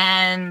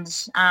 And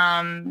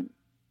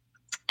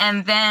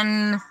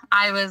then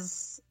I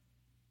was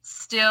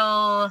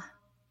still,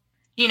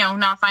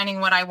 not finding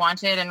what I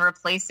wanted and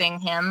replacing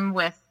him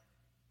with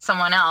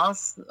someone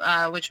else,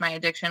 which my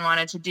addiction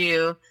wanted to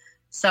do.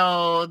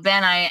 So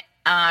then I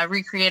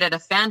recreated a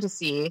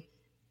fantasy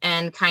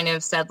and kind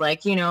of said,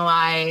 like,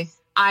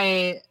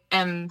 I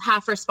am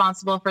half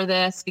responsible for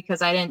this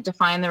because I didn't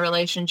define the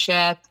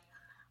relationship,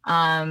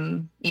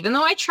 even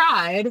though I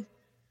tried.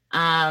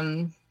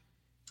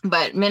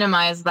 But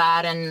minimize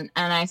that. And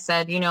I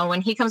said,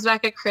 when he comes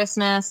back at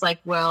Christmas, like,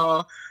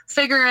 we'll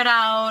figure it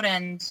out,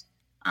 and,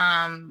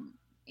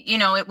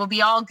 it will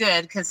be all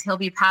good because he'll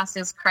be past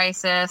his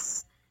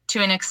crisis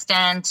to an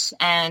extent,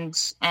 and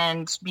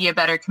be a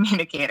better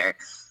communicator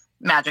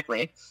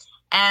magically.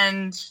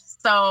 And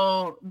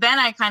so then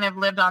I kind of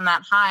lived on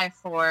that high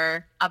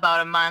for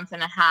about a month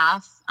and a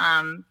half,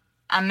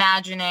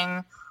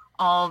 imagining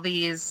all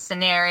these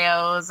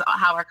scenarios,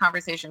 how our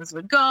conversations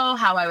would go,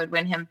 how I would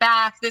win him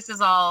back. This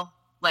is all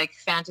like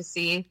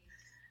fantasy.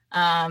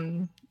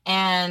 And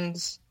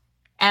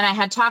I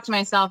had talked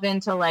myself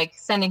into like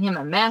sending him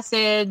a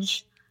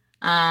message,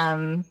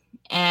 and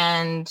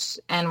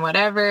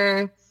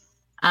whatever.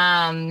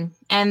 And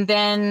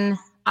then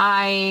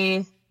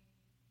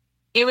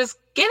it was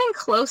getting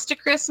close to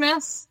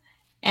Christmas.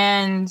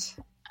 And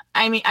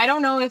I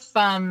don't know if,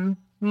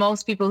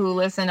 most people who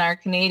listen are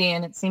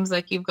Canadian. It seems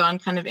like you've gone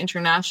kind of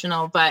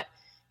international, but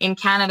in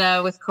Canada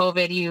with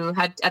COVID, you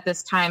had at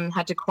this time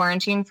had to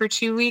quarantine for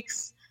 2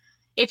 weeks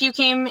if you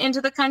came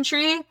into the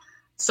country.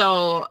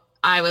 So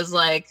I was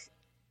like,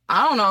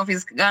 I don't know if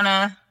he's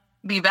gonna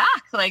be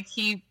back. Like,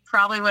 he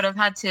probably would have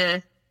had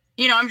to,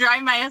 I'm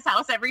driving by his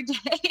house every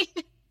day.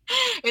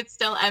 It's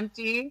still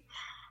empty.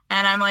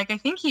 And I'm like, I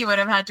think he would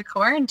have had to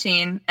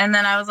quarantine. And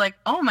then I was like,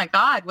 oh my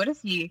God, what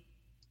if he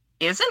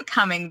isn't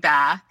coming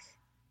back?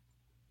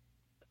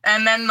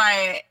 And then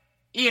my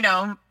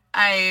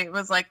I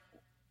was like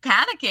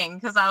panicking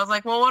because I was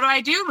like, well, what do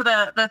I do?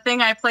 The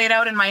thing I played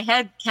out in my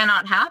head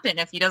cannot happen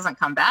if he doesn't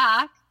come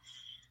back.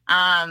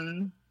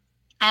 And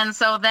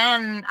so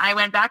then I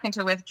went back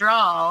into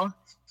withdrawal,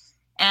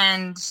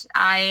 and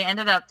I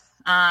ended up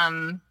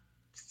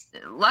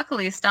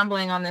luckily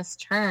stumbling on this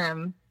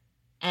term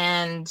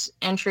and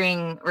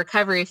entering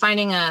recovery,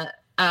 finding a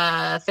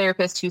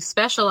therapist who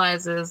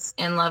specializes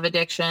in love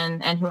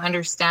addiction and who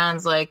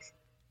understands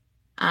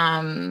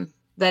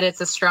that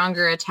it's a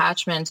stronger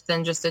attachment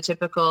than just a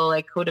typical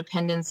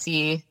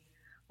codependency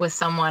with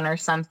someone or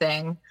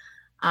something.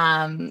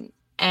 And,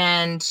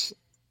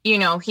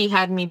 he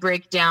had me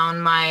break down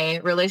my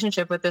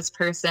relationship with this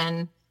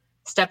person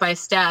step by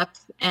step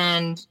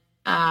and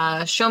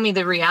show me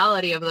the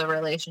reality of the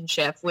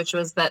relationship, which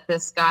was that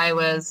this guy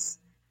was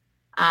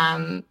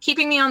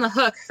keeping me on the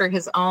hook for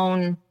his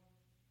own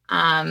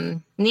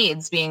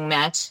needs being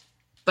met,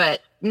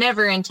 but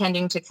never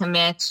intending to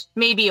commit,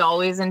 maybe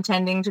always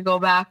intending to go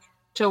back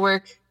to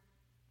work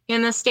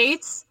in the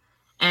States,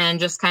 and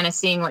just kind of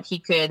seeing what he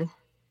could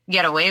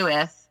get away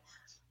with.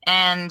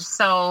 And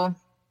so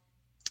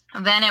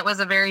then it was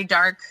a very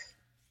dark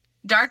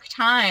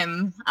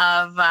time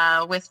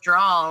of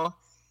withdrawal.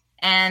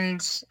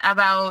 And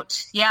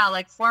about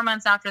 4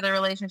 months after the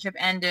relationship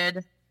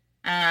ended,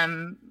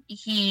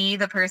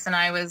 the person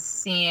I was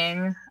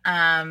seeing,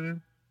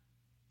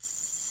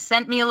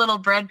 sent me a little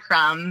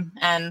breadcrumb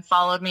and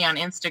followed me on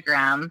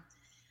Instagram.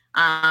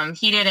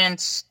 He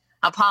didn't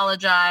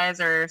apologize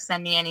or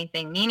send me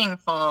anything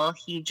meaningful.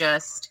 He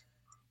just,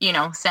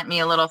 sent me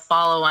a little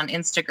follow on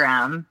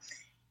Instagram.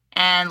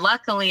 And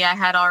luckily I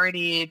had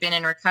already been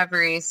in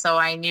recovery, so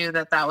I knew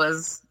that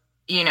was,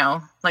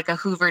 like a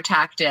Hoover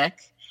tactic,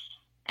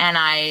 and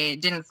I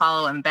didn't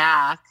follow him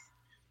back.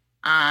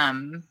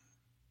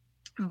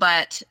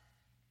 But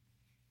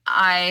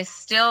I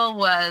still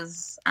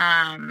was,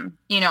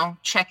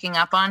 checking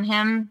up on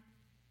him.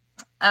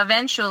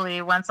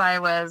 Eventually, once I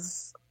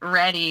was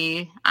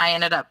ready, I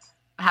ended up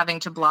having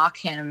to block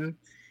him.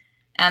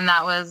 And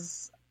that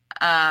was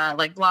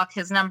block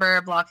his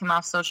number, block him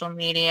off social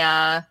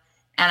media.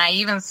 And I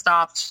even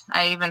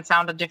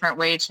found a different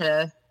way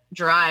to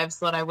drive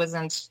so that I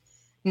wasn't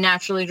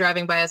naturally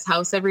driving by his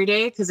house every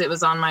day because it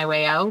was on my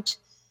way out.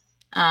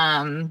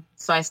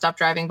 So I stopped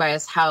driving by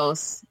his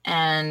house,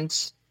 and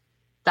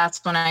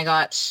that's when I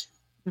got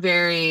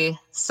very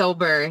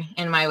sober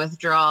in my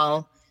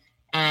withdrawal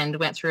and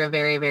went through a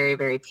very, very,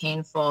 very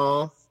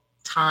painful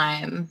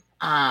time.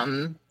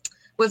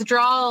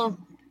 Withdrawal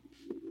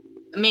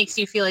makes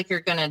you feel like you're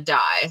going to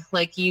die.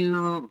 Like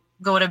you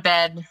go to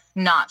bed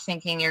not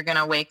thinking you're going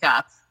to wake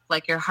up.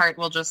 Like your heart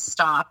will just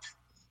stop,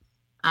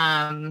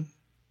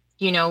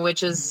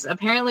 which is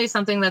apparently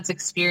something that's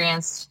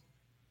experienced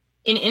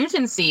in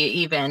infancy,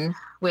 even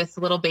with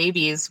little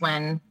babies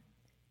when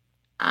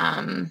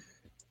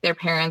their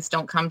parents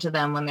don't come to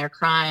them when they're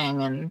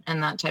crying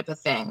and that type of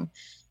thing.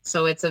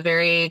 So it's a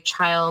very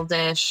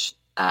childish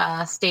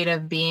state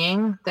of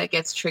being that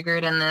gets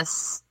triggered in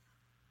this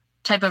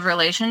type of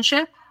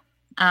relationship.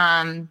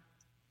 And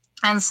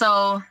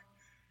so,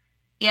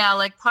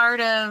 part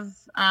of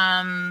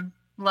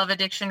love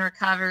addiction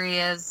recovery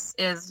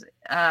is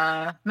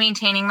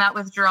maintaining that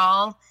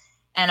withdrawal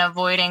and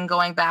avoiding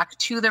going back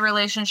to the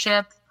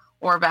relationship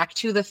or back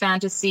to the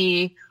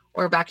fantasy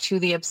or back to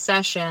the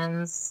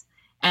obsessions.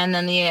 And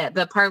then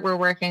the part we're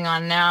working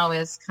on now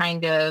is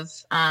kind of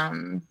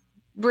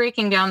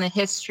breaking down the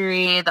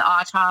history, the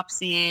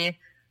autopsy,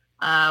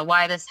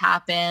 why this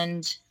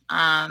happened,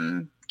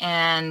 and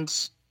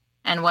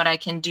what I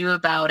can do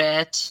about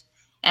it.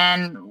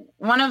 And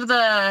one of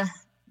the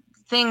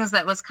things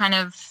that was kind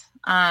of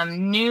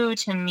new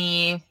to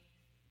me,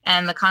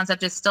 and the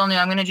concept is still new,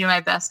 I'm going to do my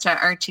best to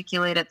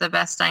articulate it the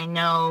best I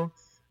know,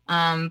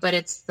 but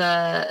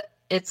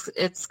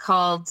it's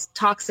called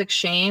toxic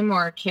shame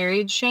or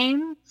carried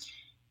shame.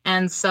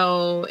 And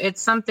so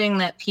it's something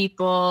that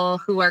people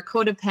who are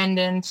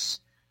codependent,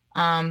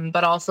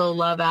 but also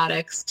love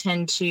addicts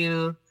tend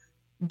to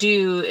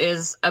do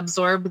is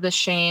absorb the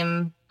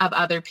shame of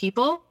other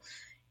people.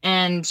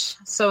 And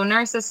so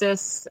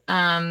narcissists,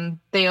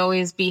 they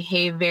always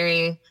behave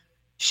very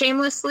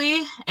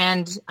shamelessly.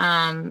 And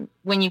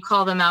when you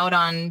call them out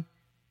on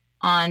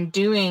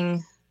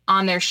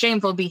their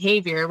shameful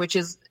behavior, which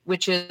is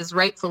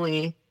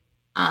rightfully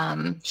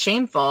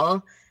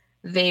shameful,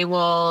 they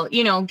will,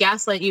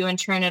 gaslight you and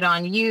turn it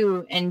on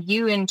you, and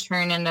you in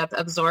turn end up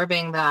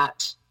absorbing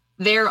that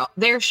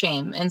their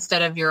shame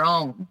instead of your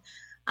own.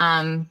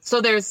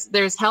 So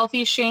there's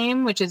healthy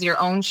shame, which is your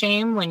own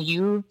shame when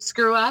you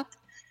screw up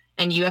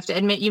and you have to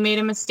admit you made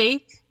a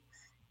mistake.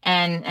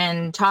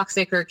 And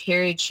toxic or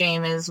carried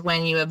shame is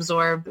when you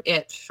absorb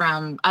it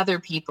from other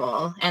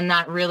people, and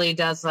that really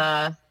does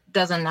a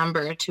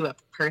number to a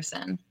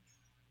person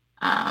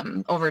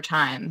over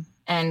time,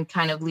 and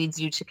kind of leads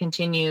you to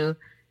continue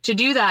to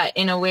do that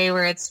in a way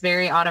where it's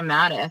very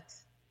automatic.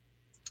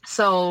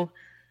 So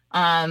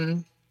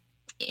in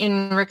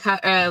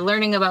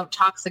learning about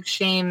toxic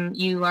shame,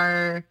 you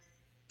are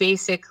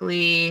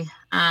basically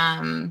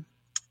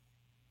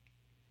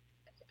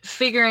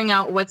figuring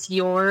out what's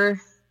yours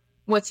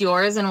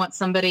and what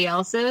somebody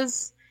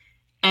else's,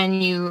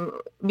 and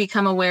you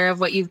become aware of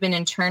what you've been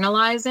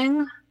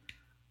internalizing,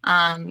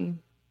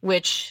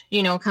 which,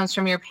 comes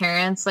from your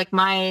parents. Like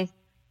my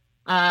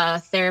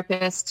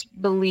therapist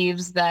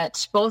believes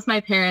that both my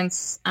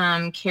parents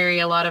carry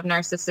a lot of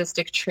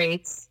narcissistic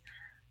traits,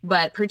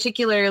 but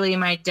particularly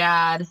my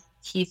dad,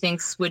 he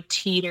thinks would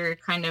teeter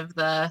kind of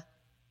the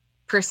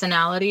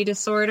personality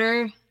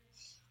disorder.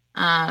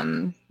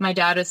 My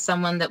dad is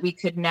someone that we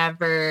could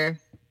never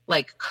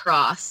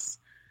cross.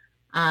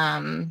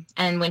 And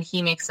when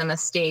he makes a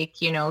mistake,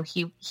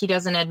 he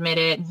doesn't admit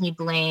it, and he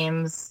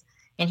blames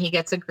and he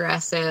gets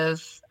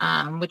aggressive,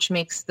 which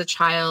makes the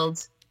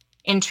child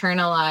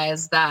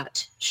internalize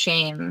that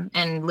shame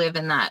and live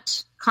in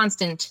that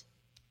constant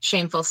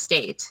shameful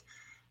state.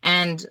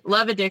 And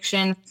love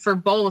addiction, for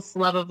both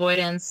love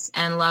avoidance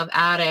and love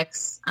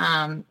addicts,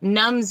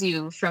 numbs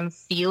you from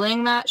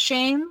feeling that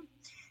shame.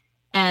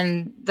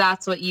 And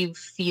that's what you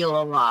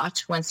feel a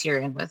lot once you're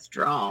in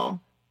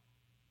withdrawal.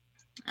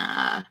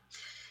 And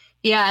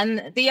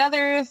the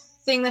other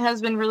thing that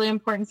has been really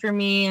important for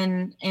me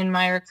in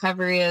my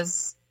recovery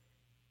is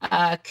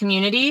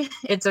community.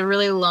 It's a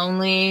really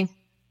lonely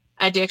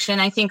addiction.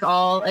 I think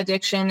all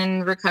addiction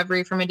and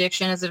recovery from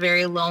addiction is a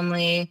very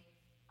lonely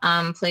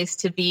place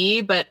to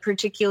be, but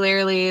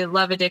particularly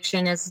love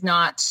addiction is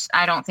not,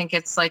 I don't think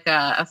it's like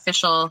a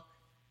official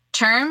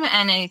term,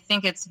 and I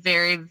think it's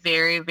very,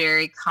 very,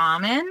 very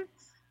common.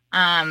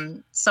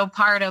 So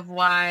part of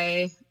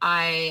why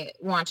I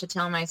want to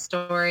tell my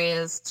story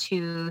is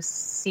to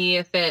see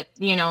if it,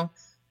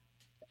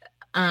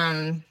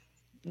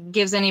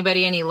 gives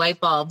anybody any light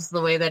bulbs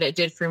the way that it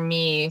did for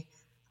me,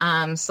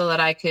 so that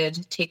I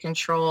could take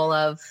control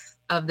of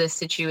this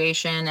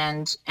situation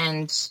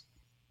and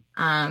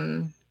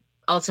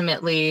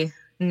ultimately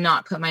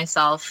not put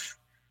myself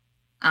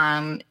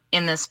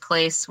in this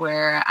place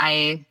where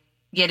I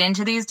get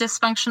into these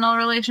dysfunctional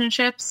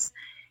relationships.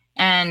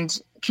 And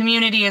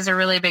community is a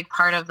really big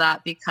part of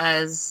that,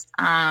 because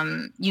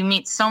you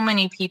meet so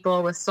many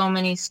people with so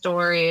many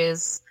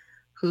stories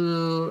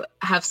who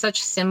have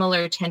such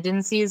similar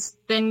tendencies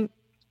to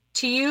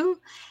you.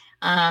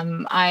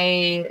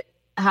 I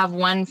have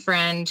one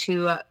friend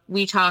who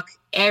we talk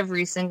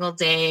every single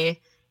day,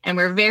 and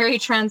we're very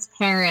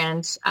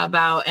transparent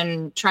about,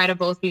 and try to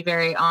both be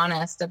very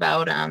honest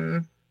about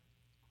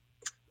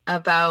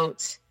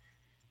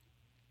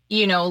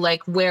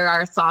where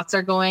our thoughts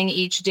are going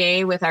each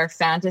day with our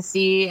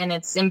fantasy. And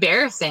it's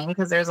embarrassing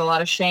because there's a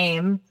lot of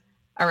shame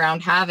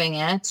around having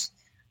it.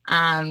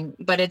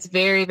 But it's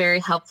very, very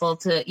helpful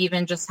to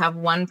even just have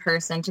one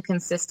person to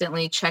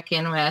consistently check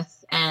in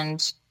with.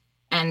 And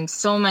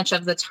so much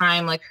of the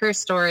time, her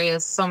story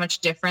is so much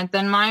different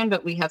than mine,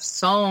 but we have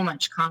so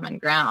much common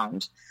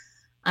ground.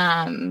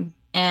 And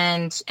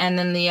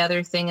then the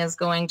other thing is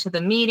going to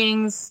the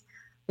meetings,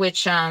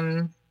 which,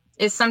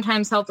 is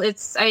sometimes helpful.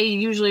 I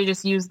usually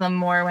just use them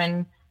more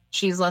when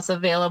she's less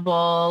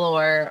available,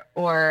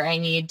 or I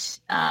need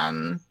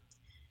to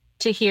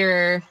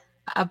hear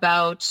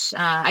about.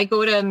 I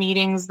go to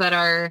meetings that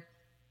are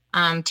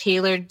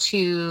tailored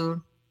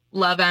to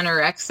love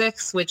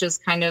anorexics, which is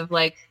kind of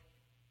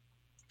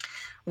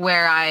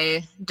where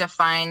I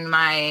define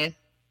my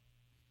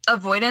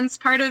avoidance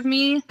part of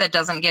me that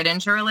doesn't get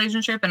into a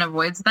relationship and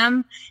avoids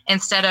them,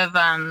 instead of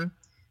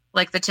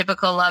the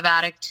typical love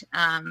addict,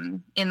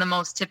 in the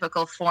most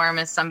typical form,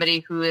 is somebody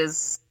who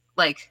is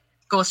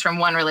goes from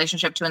one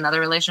relationship to another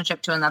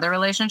relationship to another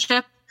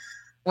relationship.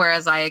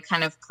 Whereas I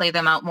kind of play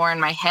them out more in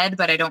my head,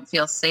 but I don't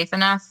feel safe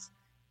enough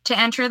to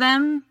enter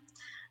them.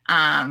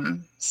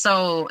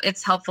 So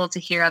it's helpful to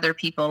hear other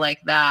people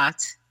like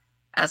that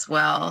as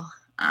well.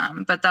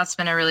 But that's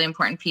been a really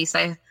important piece.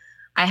 I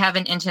have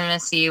an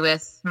intimacy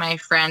with my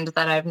friend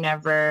that I've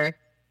never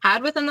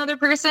had with another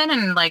person.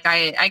 And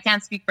I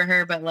can't speak for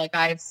her, but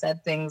I've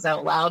said things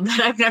out loud that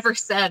I've never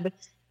said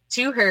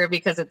to her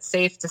because it's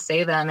safe to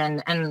say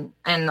them. And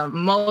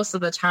most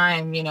of the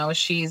time,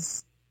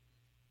 she's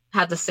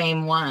had the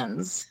same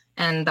ones,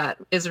 and that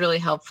is really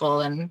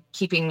helpful in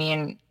keeping me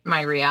in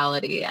my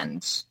reality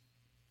and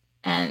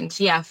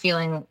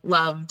feeling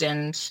loved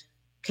and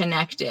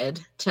connected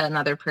to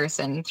another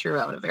person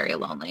throughout a very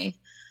lonely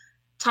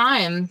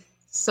time.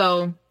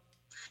 So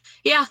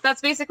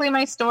that's basically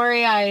my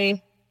story.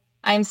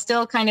 I'm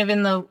still kind of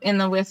in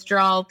the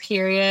withdrawal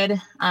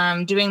period,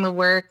 doing the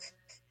work.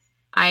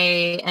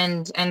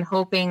 And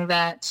hoping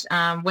that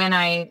when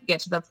I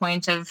get to the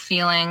point of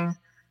feeling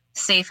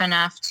safe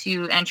enough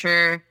to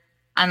enter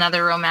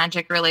another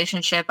romantic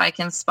relationship, I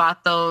can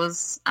spot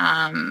those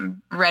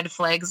red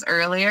flags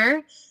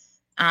earlier,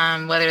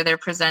 whether they're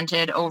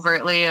presented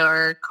overtly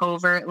or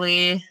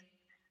covertly,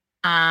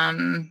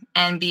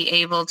 and be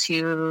able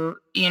to,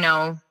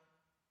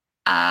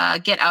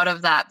 get out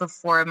of that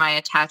before my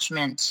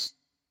attachment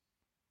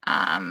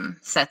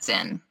sets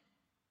in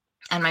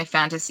and my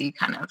fantasy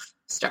kind of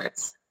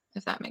starts,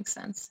 if that makes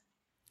sense.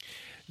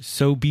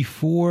 So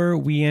before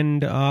we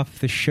end off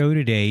the show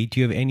today, do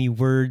you have any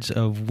words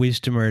of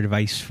wisdom or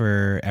advice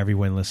for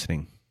everyone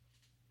listening?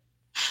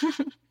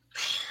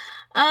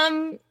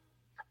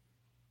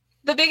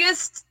 The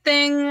biggest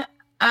thing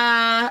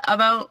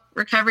about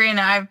recovery, and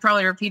I've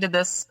probably repeated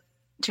this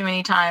too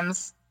many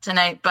times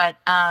tonight, but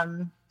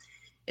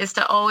is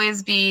to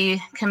always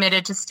be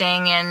committed to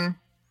staying in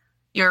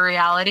your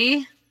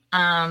reality.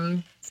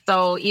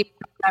 So even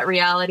if that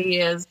reality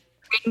is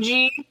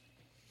cringy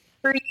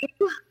for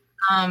you,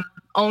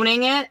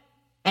 owning it,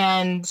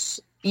 and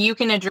you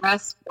can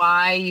address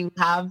why you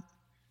have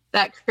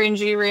that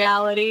cringy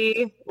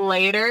reality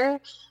later,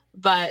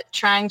 but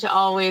trying to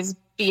always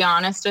be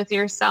honest with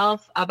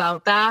yourself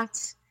about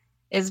that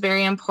is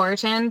very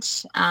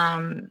important.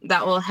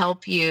 That will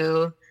help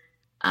you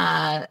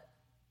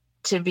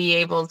to be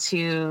able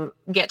to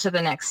get to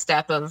the next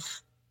step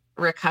of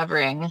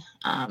recovering,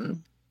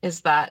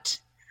 is that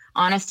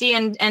honesty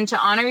and to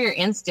honor your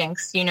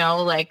instincts.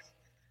 Like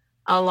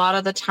a lot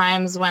of the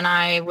times when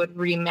I would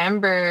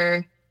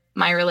remember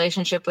my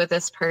relationship with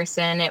this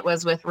person, it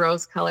was with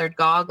rose-colored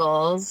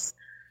goggles.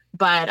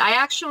 But I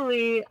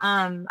actually,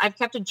 I've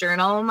kept a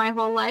journal my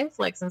whole life,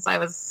 like since I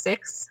was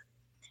 6.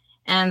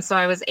 And so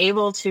I was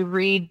able to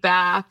read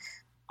back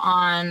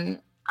on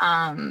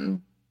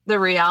the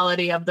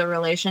reality of the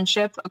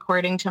relationship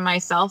according to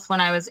myself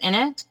when I was in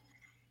it,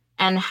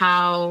 and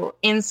how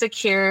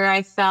insecure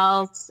I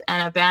felt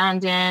and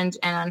abandoned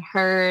and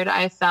unheard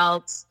I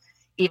felt,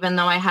 even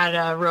though I had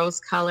a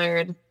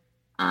rose-colored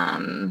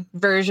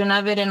version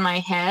of it in my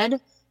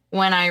head.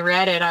 When I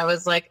read it, I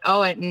was like,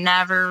 oh, it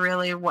never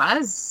really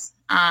was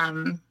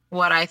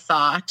what I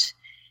thought.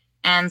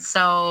 And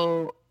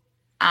so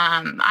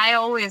I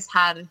always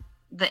had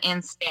the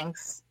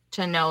instincts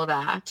to know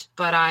that,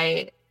 but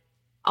I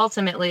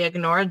ultimately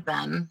ignored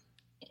them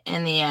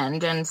in the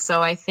end. And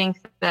so I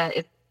think that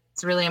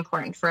it's really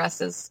important for us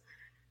as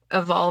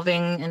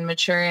evolving and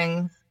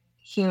maturing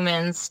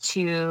humans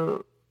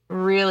to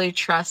really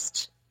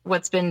trust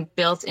what's been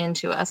built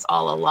into us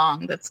all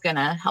along that's going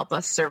to help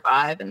us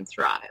survive and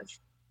thrive.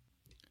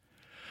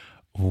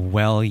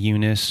 Well,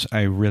 Eunice,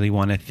 I really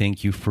want to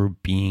thank you for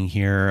being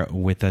here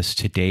with us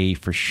today,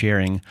 for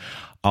sharing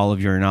all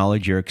of your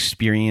knowledge, your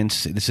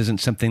experience. This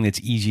isn't something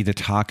that's easy to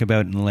talk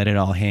about and let it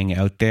all hang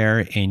out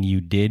there. And you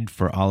did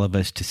for all of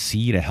us to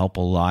see, to help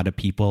a lot of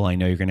people. I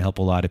know you're going to help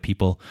a lot of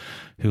people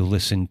who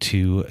listen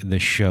to the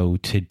show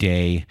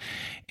today.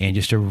 And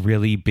just a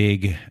really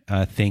big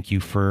thank you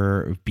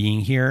for being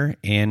here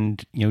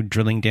and,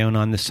 drilling down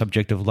on the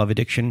subject of love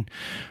addiction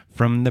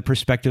from the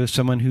perspective of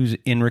someone who's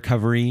in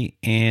recovery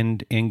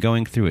and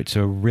going through it.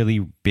 So a really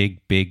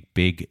big, big,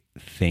 big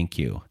thank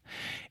you.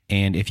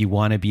 And if you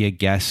want to be a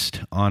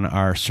guest on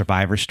our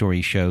Survivor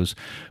Story shows,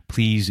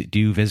 please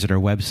do visit our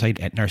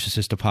website at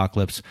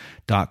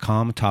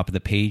narcissistapocalypse.com. Top of the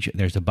page,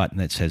 there's a button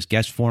that says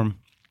guest form.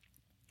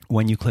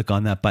 When you click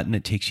on that button,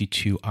 it takes you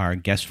to our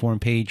guest form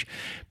page.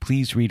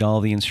 Please read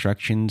all the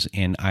instructions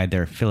and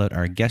either fill out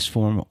our guest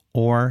form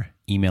or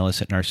email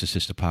us at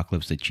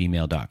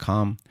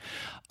narcissistapocalypse@gmail.com.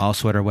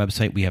 Also at our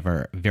website, we have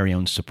our very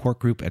own support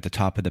group at the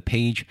top of the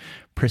page.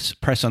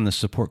 Press on the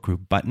support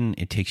group button.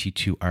 It takes you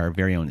to our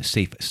very own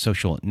safe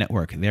social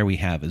network. There we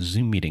have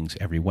Zoom meetings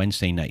every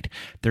Wednesday night,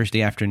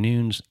 Thursday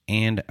afternoons,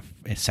 and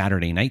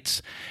Saturday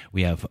nights.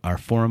 We have our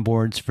forum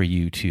boards for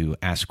you to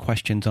ask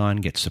questions on,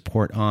 get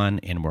support on,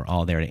 and we're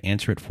all there to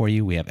answer it for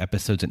you. We have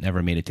episodes that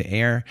never made it to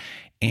air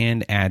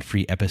and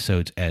ad-free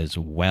episodes as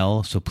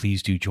well. So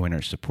please do join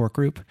our support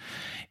group.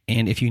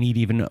 And if you need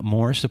even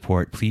more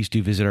support, please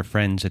do visit our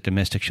friends at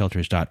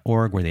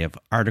domesticshelters.org, where they have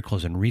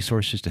articles and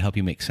resources to help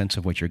you make sense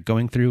of what you're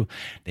going through.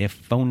 They have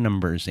phone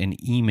numbers and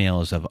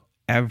emails of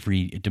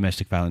every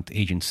domestic violence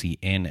agency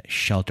and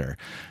shelter.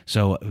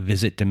 So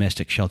visit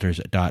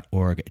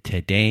domesticshelters.org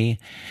today.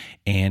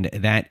 And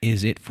that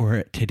is it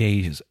for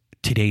today's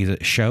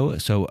show.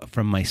 So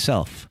from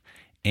myself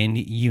and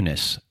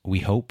Eunice, we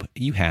hope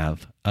you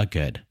have a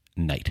good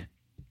night.